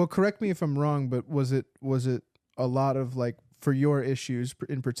 though, Well, correct me if I'm wrong, but was it a lot of like for your issues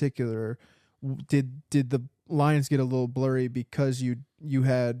in particular? Did the lines get a little blurry because you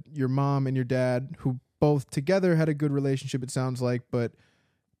had your mom and your dad who both together had a good relationship? It sounds like, but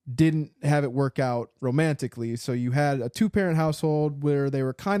didn't have it work out romantically. So you had a 2-parent household where they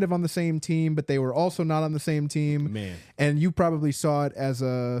were kind of on the same team, but they were also not on the same team. Man. And you probably saw it as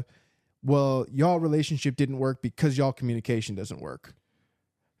well, y'all relationship didn't work because y'all communication doesn't work.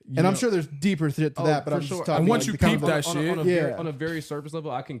 And I'm sure there's deeper to that, but for I'm just sure. talking. And once like you the kind peep of- that shit, on a very surface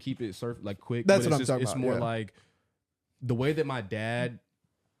level, I can keep it quick. That's but what I'm talking It's about, more yeah. like the way that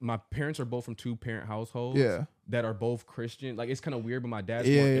my parents are both from 2-parent households. Yeah. That are both Christian. Like it's kind of weird, but my dad's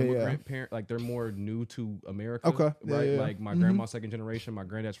Yeah, more yeah, immigrant parent. Like they're more new to America. Okay. Yeah, Right. yeah, yeah. Like my grandma's second generation. My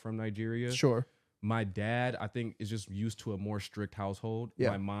granddad's from Nigeria. Sure. My dad, I think, is just used to a more strict household.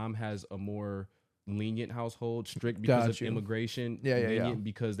 Yeah. My mom has a more lenient household, strict because Got of you. immigration, Yeah, yeah, lenient yeah.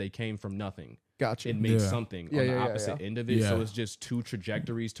 because they came from nothing Gotcha. and made Yeah. something Yeah, on the yeah, yeah, opposite yeah. end of it. Yeah. So it's just two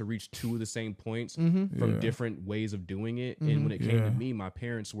trajectories to reach two of the same points Mm-hmm. from Yeah. different ways of doing it. Mhm. And when it came Yeah. to me, my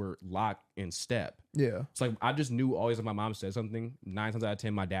parents were locked in step. Yeah. It's like I just knew always if my mom said something, 9 times out of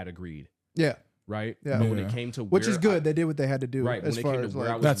 10, my dad agreed. Yeah. Right? Yeah. But when Yeah. it came to Which where is good. They did what they had to do. Right, As when it far came as to where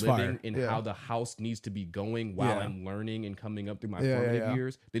I like, was That's living fire. and Yeah. how the house needs to be going while Yeah. I'm learning and coming up through my Yeah, formative yeah.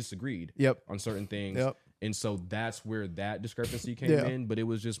 years, they disagreed Yep. on certain things. Yep. And so that's where that discrepancy came Yeah. in. But it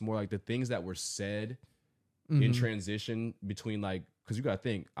was just more like the things that were said Mm-hmm. in transition between like, because you got to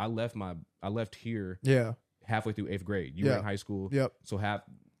think, I left here Yeah. halfway through 8th grade. You were Yeah. in high school. Yep. So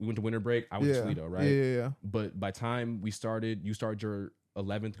we went to winter break. I went to Toledo, right? Yeah. But by time you started your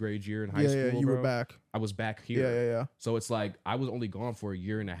 11th grade year in high school. Yeah, you bro, were back. I was back here. Yeah. So it's like I was only gone for a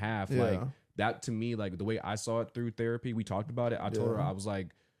year and a half. Yeah. Like that to me, like the way I saw it through therapy, we talked about it. I told her, I was like,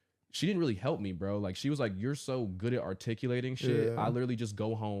 she didn't really help me, bro. Like she was like, you're so good at articulating shit. Yeah. I literally just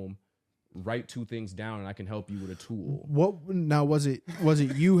go home, write 2 things down, and I can help you with a tool. What now was it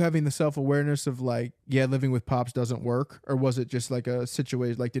you having the self-awareness of like, yeah, living with pops doesn't work, or was it just like a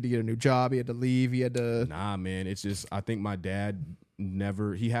situation like, did he get a new job, he had to leave, he had to Nah, man. It's just I think my dad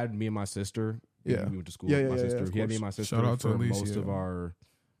he had me and my sister. Yeah. We went to school Yeah, with my yeah, sister. of He had me course. and my sister Shout out to for Alicia. most of our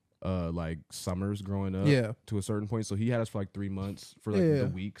like summers growing up. Yeah. To a certain point. So he had us for like 3 months for like Yeah. the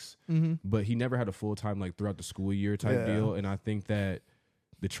weeks. Mhm. But he never had a full time like throughout the school year type Yeah. deal. And I think that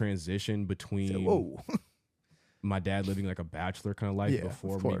the transition between Whoa. my dad living like a bachelor kind of life Yeah,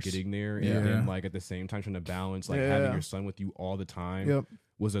 before of me course. getting there, Yeah. and then like at the same time trying to balance like Yeah. having your son with you all the time Yep.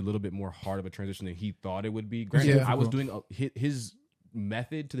 was a little bit more hard of a transition than he thought it would be. Granted, Yeah. I was doing his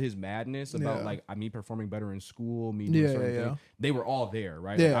method to his madness about Yeah. like me performing better in school, me doing certain Yeah. things. They were all there,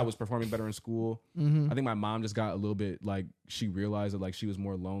 right? Yeah. Like, I was performing better in school. Mhm. I think my mom just got a little bit like she realized that like she was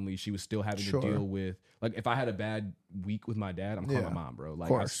more lonely. She was still having Sure. to deal with like if I had a bad week with my dad, I'm calling Yeah. my mom, bro. Like I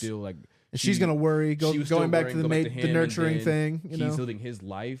course. still like And she's gonna worry, she was still going back worrying, to go back to the him, and nurturing then thing, you he's know. living his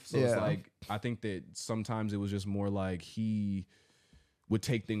life. So it's Yeah. like I think that sometimes it was just more like he would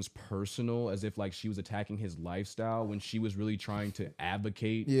take things personal as if like she was attacking his lifestyle when she was really trying to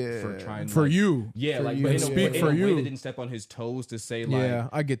advocate for trying For like, you. yeah, For like you. but in a, Speak way, in for a way you. that didn't step on his toes to say like Yeah,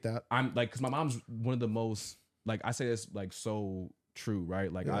 I get that. I'm like because my mom's one of the most like I say this like so true,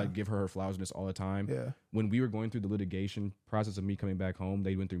 right? Like I Yeah. give her flowers on this all the time. Yeah. When we were going through the litigation process of me coming back home,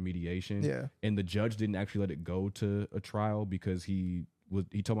 they went through mediation. Yeah. And the judge didn't actually let it go to a trial because he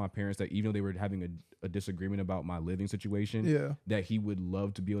told my parents that even though they were having a disagreement about my living situation, Yeah. that he would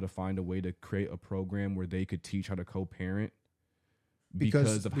love to be able to find a way to create a program where they could teach how to co-parent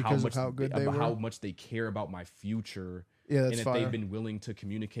because of how much they care about my future. Yeah, And that's that fire. they've been willing to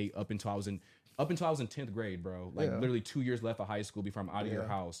communicate up until I was in 10th grade, bro. Like Yeah. literally 2 years left of high school before I'm out of your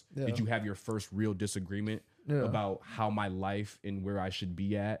house. Yeah. Did you have your first real disagreement Yeah. about how my life and where I should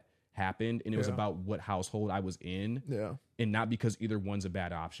be at happened? And it was Yeah. about what household I was in, Yeah. and not because either one's a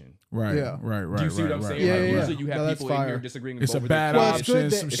bad option. Right. Yeah. Right. Right. Do you see what right, I'm right, saying? Yeah, Like, yeah, usually you yeah. have No, that's people in here fire. disagreeing. It's a over bad their Well, kids. it's good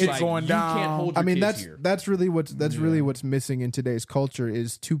option. that- Shit's like, going you down. can't hold I your mean, kids that's here. that's really what's missing in today's culture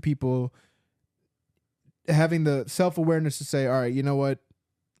is two people having the self-awareness to say, all right, you know what,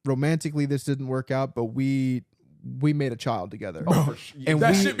 romantically this didn't work out, but we made a child together. For sure. And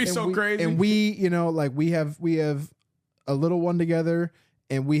That we- should be and so we- crazy. And we, you know, like we have a little one together,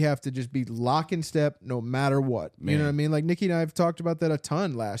 and we have to just be lock in step no matter what. You know Man. what I mean? Like Nikki and I have talked about that a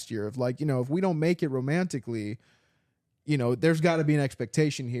ton last year of like, you know, if we don't make it romantically, you know, there's got to be an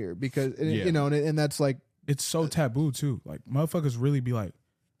expectation here because, Yeah. you know, and that's like, It's so taboo too. Like motherfuckers really be like,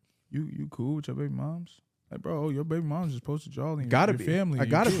 "You cool with your baby moms?" Like, bro, your baby moms just posted y'all and Gotta your be. family. I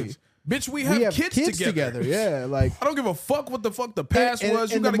and your gotta kids. be. Bitch, we have kids together. Yeah, like I don't give a fuck what the fuck the past and-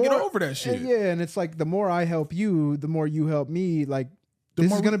 was. You and got to the get more- over that shit. and yeah, and it's like the more I help you, the more you help me. Like this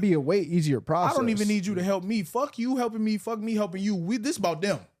more is we- going to be a way easier process. I don't even need you to help me. Fuck you helping me. Fuck me helping you. This about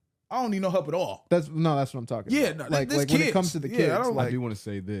them. I don't need no help at all. That's what I'm talking Yeah, about. no, like this when it kids. comes to the Yeah, kids, I don't I like do want to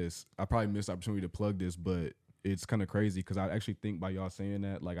say this. I probably missed the opportunity to plug this, but it's kind of crazy because I actually think by y'all saying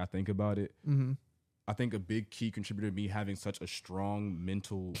that, like I think about it. Mhm. I think a big key contributor to me having such a strong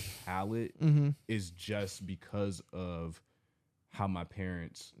mental palate Mhm. is just because of how my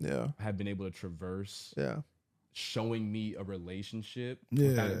parents yeah, have been able to traverse yeah, showing me a relationship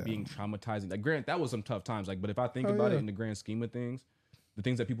without Yeah. it being traumatizing. Like, granted, that was some tough times. Like, but if I think Oh, about yeah. it in the grand scheme of things, the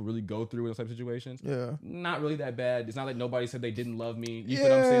things that people really go through in those type of situations, yeah. not really that bad. It's not like nobody said they didn't love me. You know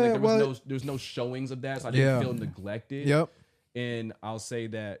what I'm saying? Like, there's no showings of that, so I didn't Yeah. feel neglected. Yep. And I'll say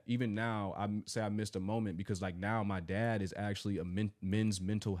that even now, I missed a moment because like now my dad is actually a men's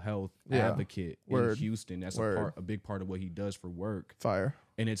mental health Yeah. advocate Word. in Houston. That's Word. a big part of what he does for work. Fire.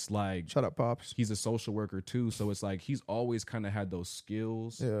 And it's like Shut up, pops. he's a social worker too, so it's like he's always kind of had those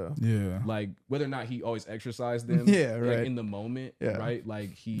skills. Yeah. Yeah. Like whether or not he always exercised them, Yeah, like, right. in the moment, Yeah. right?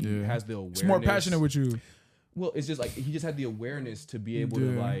 Like he Yeah. has the awareness. It's more passionate with you. Well, it's just like he just had the awareness to be able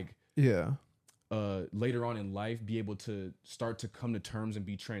to Yeah. like Yeah. later on in life be able to start to come to terms and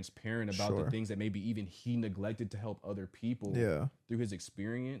be transparent about Sure. the things that maybe even he neglected to help other people Yeah. through his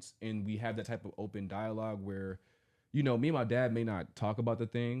experience. And we have that type of open dialogue where, you know, me and my dad may not talk about the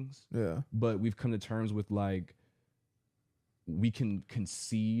things, Yeah. but we've come to terms with like we can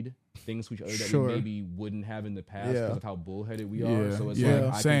concede things to each other that Sure. we maybe wouldn't have in the past Yeah. because of how bullheaded we Yeah. are. So it's Yeah.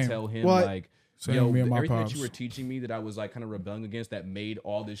 like I Same. can tell him Well, like, Same, yo, me and my everything pops. that you were teaching me that I was like kind of rebelling against that made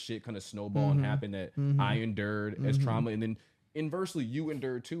all this shit kind of snowball and happen that I endured as trauma, and then inversely you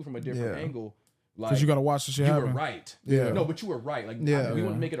endured too from a different Yeah. angle. Like Because you got to watch the shit you happen. were right. Yeah. No, but you were right. Like Yeah. we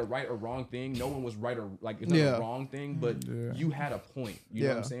wouldn't make it a right or wrong thing. No one was right or like it's not Yeah. a wrong thing, but you had a point. You know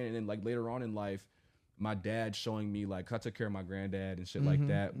what I'm saying? And then like later on in life, my dad showing me like I took care of my granddad and shit like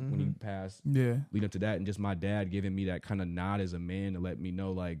that when he passed. Yeah. Leading up to that, and just my dad giving me that kind of nod as a man to let me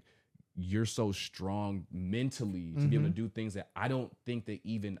know like you're so strong mentally to be able to do things that I don't think that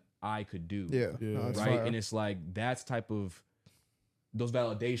even I could do. Yeah. Yeah. No, that's Right. fire. And it's like that's type of those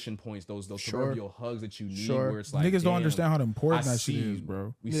validation points, those proverbial hugs that you need Sure. where it's like Niggas don't damn, understand how important I that shit see is, you.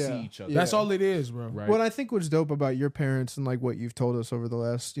 bro. We Yeah. see each other. Yeah. That's all it is, bro. Right. What I think what's dope about your parents and like what you've told us over the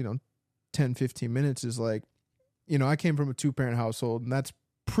last, 10, 15 minutes is like, I came from a 2-parent household, and that's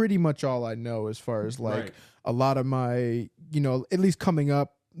pretty much all I know as far as like Right. a lot of my, at least coming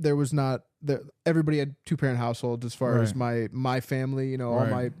up, there was not there. Everybody had 2-parent households as far as my family, all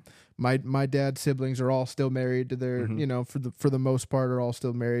Right. my dad's siblings are all still married to their, for the most part are all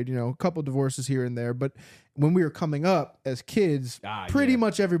still married, a couple divorces here and there. But when we were coming up as kids, pretty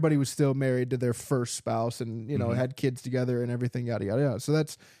much everybody was still married to their first spouse and, had kids together and everything, yada, yada, yada. So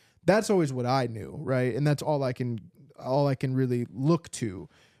that's always what I knew. Right. And that's all I can really look to,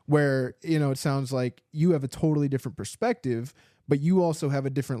 where, it sounds like you have a totally different perspective, but you also have a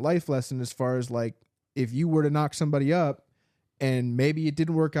different life lesson as far as like, if you were to knock somebody up and maybe it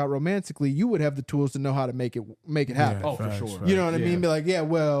didn't work out romantically, you would have the tools to know how to make it happen. Oh, for Facts, sure. facts. You know what I Yeah. mean? Be like, yeah,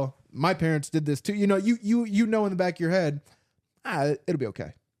 well, my parents did this too. You know in the back of your head, it'll be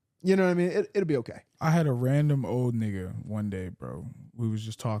okay. You know what I mean? It'll be okay. I had a random old nigga one day, bro. We was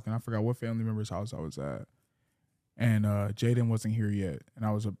just talking. I forgot what family member's house I was at, and Jaden wasn't here yet. And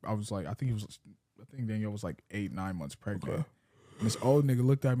I was like, I think Danielle was like 8-9 months pregnant. Okay. And this old nigga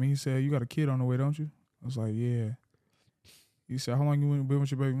looked at me. He said, "You got a kid on the way, don't you?" I was like, "Yeah." He said, "How long you been with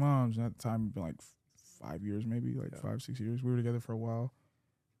your baby moms?" And at the time, it'd been like 5 years, maybe like 5-6 years. We were together for a while.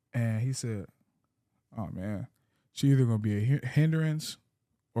 And he said, "Oh man, she either gonna be a hindrance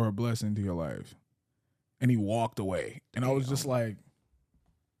or a blessing to your life." And he walked away. And I was just like,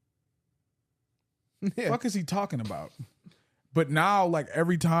 Yeah. fuck is he talking about? But now, like,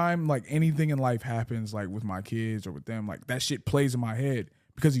 every time, like, anything in life happens, like, with my kids or with them, like, that shit plays in my head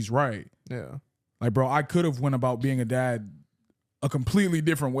because he's right. Yeah. Like, bro, I could have went about being a dad a completely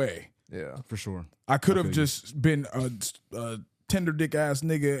different way. Yeah. For sure. I could have feel you. just been a tender dick ass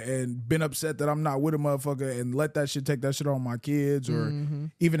nigga and been upset that I'm not with a motherfucker and let that shit take that shit on my kids or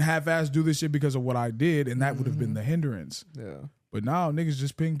even half-ass do this shit because of what I did, and that would have been the hindrance. Yeah. But now niggas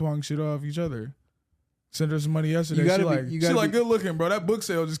just ping pong shit off each other. Sent her some money yesterday. You gotta She be- like good looking, bro. That book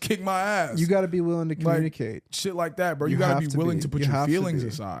sale just kicked my ass. You got to be willing to communicate. Shit like that, bro. You, You got have to to be willing be. to put You your have to feelings be.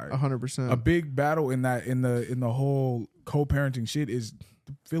 aside. 100%. A big battle in the whole co-parenting shit is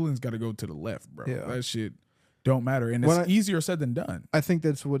the feelings got to go to the left, bro. Yeah. That shit don't matter, and it's easier said than done. I think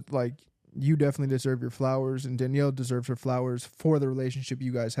that's what, like, you definitely deserve your flowers, and Danielle deserves her flowers for the relationship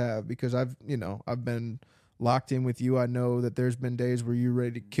you guys have, because I've been locked in with you. I know that there's been days where you're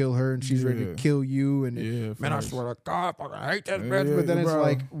ready to kill her and she's ready to Yeah. kill you, and Yeah, man, I facts. swear to God, I hate that Yeah, bitch. But then it's bro.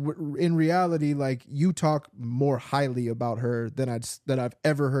 like, in reality, like, you talk more highly about her than I've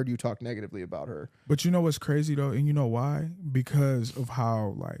ever heard you talk negatively about her. But you know what's crazy though, and you know why? Because of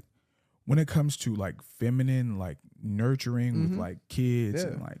how, like, when it comes to like feminine, like nurturing with like kids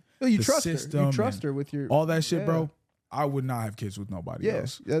and like Well, you the trust her. system You trust and her with your all that shit, Yeah. bro. I would not have kids with nobody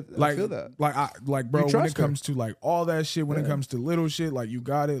else. I Like, feel that. like, bro, You when it trust her. comes to like all that shit, when it comes to little shit, like, you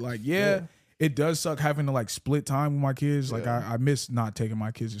got it. Like, yeah, it does suck having to like split time with my kids. Like, I miss not taking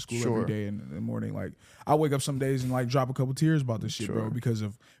my kids to school Sure. every day in the morning. Like, I wake up some days and like drop a couple tears about this shit, bro, because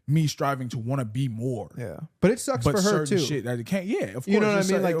of me striving to want to be more. Yeah, but it sucks But for her certain too. shit that it can't. Yeah, of course. You know what I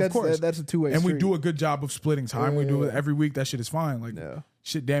it's mean? Like, of course. that's a two-way And we street. do a good job of splitting time. We do it every week. That shit is fine. Like, Yeah.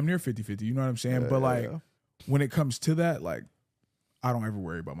 shit damn near 50-50. You know what I'm saying? But like, when it comes to that, like, I don't ever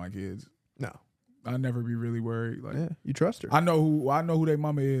worry about my kids. No. I never be really worried. Like, Yeah, you trust her. I know who their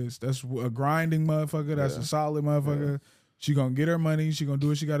mama is. That's a grinding motherfucker. That's a solid motherfucker. She gonna get her money. She gonna do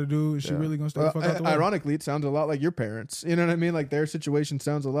what she got to do. She really gonna stay the fuck out the way. Ironically, it sounds a lot like your parents. You know what I mean? Like, their situation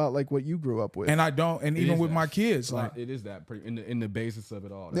sounds a lot like what you grew up with. And I don't. And even is with that. my kids, like, It is that pretty in the basis of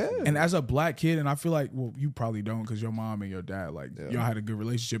it all. Yeah. and as a black kid, and I feel like, well, you probably don't because your mom and your dad, like, y'all had a good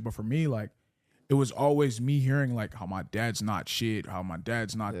relationship. But for me, like, it was always me hearing like how my dad's not shit, how my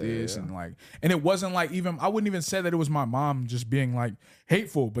dad's not this, and like, and it wasn't like even I wouldn't even say that it was my mom just being like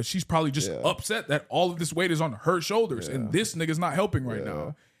hateful, but she's probably just upset that all of this weight is on her shoulders, and this nigga's not helping right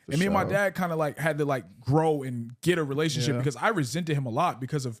now. And me and my dad kind of like had to like grow and get a relationship because I resented him a lot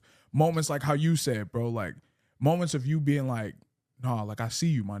because of moments like how you said, bro, like moments of you being like, nah, like I see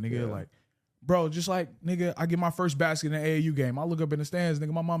you, my nigga, like. Bro, just like, nigga, I get my first basket in the AAU game. I look up in the stands,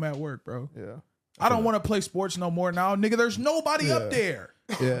 nigga, my mom at work, bro. Yeah. I don't want to play sports no more now. Nigga, there's nobody up there.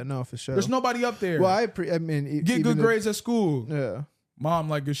 Yeah, no, for sure. There's nobody up there. Well, I mean, get good grades at school. Yeah. Mom,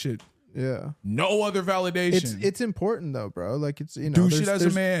 like good shit. Yeah. No other validation. It's important though, bro. Like it's, you know, do shit as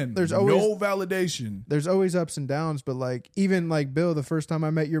a man. There's always no validation. There's always ups and downs, but like even like Bill, the first time I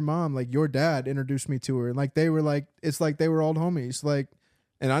met your mom, like your dad introduced me to her, and like they were like, it's like they were old homies, like.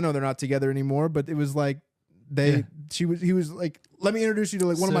 And I know they're not together anymore, but it was like he was like, let me introduce you to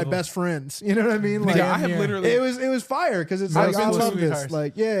like one of my best friends. You know what I mean? Like I have literally, it was fire because it's like I love this.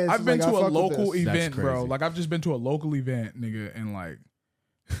 Like I've been like, to a local event, That's bro. crazy. Like I've just been to a local event, nigga, and like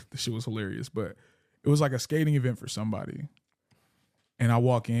the shit was hilarious, but it was like a skating event for somebody. And I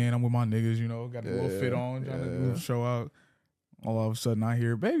walk in, I'm with my niggas, you know, got a little fit on, trying to show out. All of a sudden, I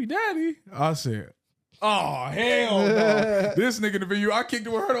hear, "Baby daddy." I said, "Oh hell no!" This nigga in the video, I kicked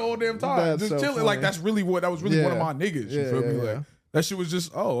it with her the whole damn time, That's just so chilling. funny. Like that was really one of my niggas. You feel me? yeah. Like that shit was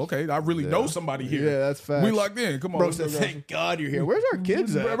just, oh okay, I really know somebody here. Yeah, that's facts. We locked in. Come on, Bro let's said, go. thank God you're here. Where's our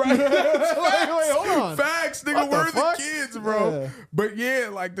kids at? Right. Wait, hold on. Facts, nigga. What the Where are the fuck? kids, bro? Yeah. But yeah,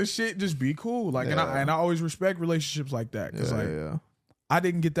 like the shit just be cool. Like, and I always respect relationships like that because I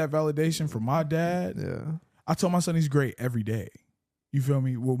didn't get that validation from my dad. Yeah. I told my son he's great every day. You feel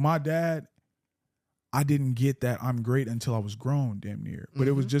me? Well, my dad, I didn't get that I'm great until I was grown, damn near. But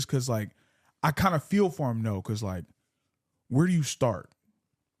it was just because like I kind of feel for him though, because like, where do you start?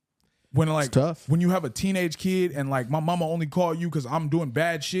 When like It's tough. when you have a teenage kid and like my mama only call you because I'm doing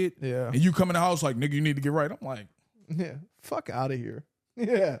bad shit, and you come in the house like, nigga, you need to get right. I'm like, Yeah. Fuck out of here.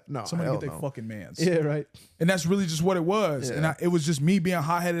 Yeah. No. somebody hell get their no. fucking mans. Yeah, right. And that's really just what it was. Yeah. And it was just me being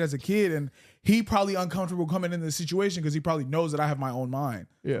hot-headed as a kid. And he probably uncomfortable coming into the situation because he probably knows that I have my own mind.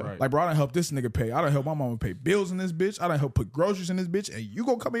 Yeah. Right. Like, bro, I done help this nigga pay. I done help my mama pay bills in this bitch. I done help put groceries in this bitch. And you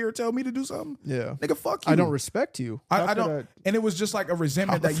gonna come here and tell me to do something? Yeah. Nigga, fuck you. I don't respect you. How I could don't. And it was just like a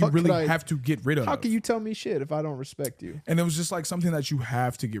resentment How the that you fuck really could I- have to get rid of. How can you tell me shit if I don't respect you? And it was just like something that you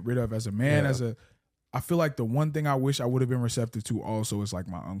have to get rid of as a man, I feel like the one thing I wish I would have been receptive to also is like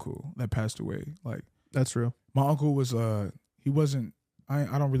my uncle that passed away. Like That's real. my uncle was he wasn't I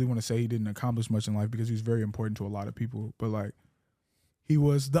don't really want to say he didn't accomplish much in life because he was very important to a lot of people, but like he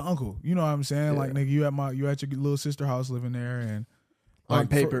was the uncle. You know what I'm saying? Yeah. Like nigga, you at your little sister house living there, and On like,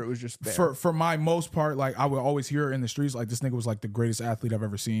 paper, it was just there. for my most part, like I would always hear in the streets like this nigga was like the greatest athlete I've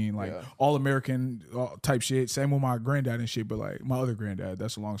ever seen, like all American type shit. Same with my granddad and shit, but like my other granddad,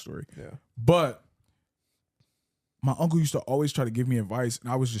 that's a long story. Yeah. But my uncle used to always try to give me advice,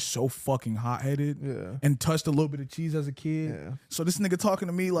 and I was just so fucking hot headed, and touched a little bit of cheese as a kid. Yeah. So this nigga talking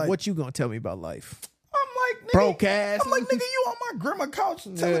to me like, What you gonna tell me about life? I'm like, nigga, Broke ass. I'm like, nigga, you on my grandma couch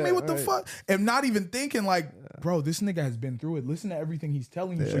telling me what the fuck, and not even thinking like, bro, this nigga has been through it. Listen to everything he's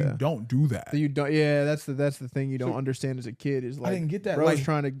telling you, so you don't do that. You don't. Yeah, that's the thing you don't understand as a kid is like didn't get that. Bro's Like,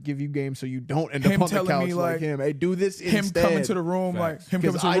 trying to give you game so you don't end up him on the telling couch me, like like, him. Hey, do this Him instead. coming to the room like him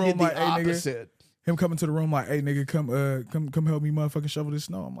coming to the I room did the like, hey nigga. opposite. Him coming to the room like, hey nigga, come help me motherfucking shovel this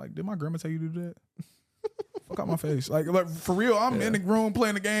snow. I'm like, did my grandma tell you to do that? Fuck out my face. Like for real, I'm in the room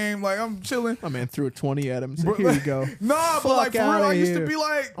playing the game, like I'm chilling. My man threw a 20 at him. So Bro, here you go. Nah, but like for real, outta I used to here. be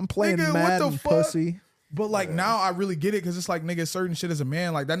like, I'm playing nigga, Madden, what the fuck? pussy. But like now I really get it because it's like nigga, certain shit as a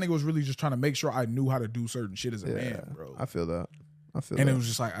man, like that nigga was really just trying to make sure I knew how to do certain shit as a man, bro. I feel that. And it was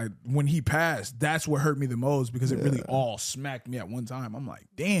just like when he passed, that's what hurt me the most because it really all smacked me at one time. I'm like,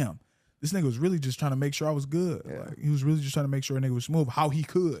 damn, this nigga was really just trying to make sure I was good. Like he was really just trying to make sure a nigga was smooth, how he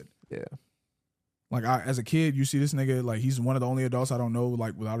could. Yeah. Like as a kid, you see this nigga, like he's one of the only adults I don't know,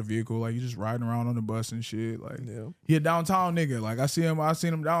 like without a vehicle. Like he's just riding around on the bus and shit. Like he a downtown nigga. Like I seen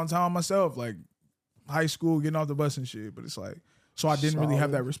him downtown myself, like high school, getting off the bus and shit. But it's like, so I didn't really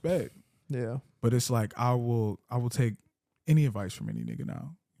have that respect. Yeah. But it's like I will take any advice from any nigga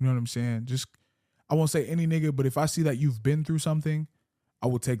now. You know what I'm saying? Just I won't say any nigga, but if I see that you've been through something, I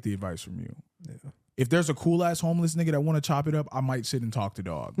will take the advice from you. Yeah. If there's a cool ass homeless nigga that want to chop it up, I might sit and talk to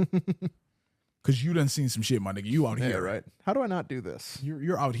dog. Cause you done seen some shit, my nigga. You out here, right. How do I not do this?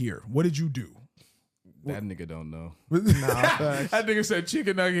 You're out here. What did you do? That nigga don't know. facts. That nigga said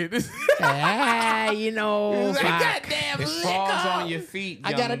chicken nugget. You know, Goddamn, it falls on your feet.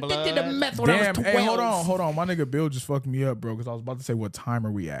 I got addicted to meth when Damn, I was 12. hey, hold on. My nigga Bill just fucked me up, bro, because I was about to say what time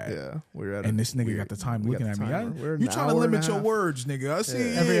are we at? Yeah, we're at And this nigga got the time we looking got at the me. timer. We're an You trying to hour and limit a your half. words, nigga. I see.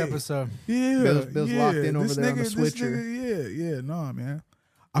 Every yeah. episode. Yeah. Bill's locked in over This there on the this switcher. nigga, nah, man.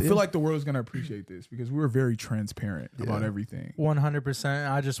 I feel like the world's gonna appreciate this because we were very transparent about everything.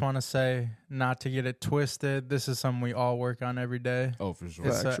 100%. I just want to say, not to get it twisted, this is something we all work on every day. Oh, for sure.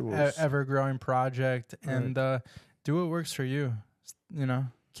 It's Factuals. a ever-growing project, and do what works for you. You know,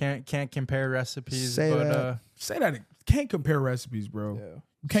 can't compare recipes. Say but that. Say that. Can't compare recipes, bro. Yeah.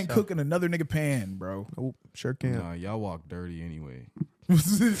 You can't cook in another nigga pan, bro. Oh, sure can. Nah, y'all walk dirty anyway.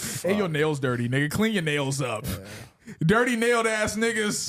 Hey, your nails dirty, nigga. Clean your nails up. Dirty nailed ass niggas.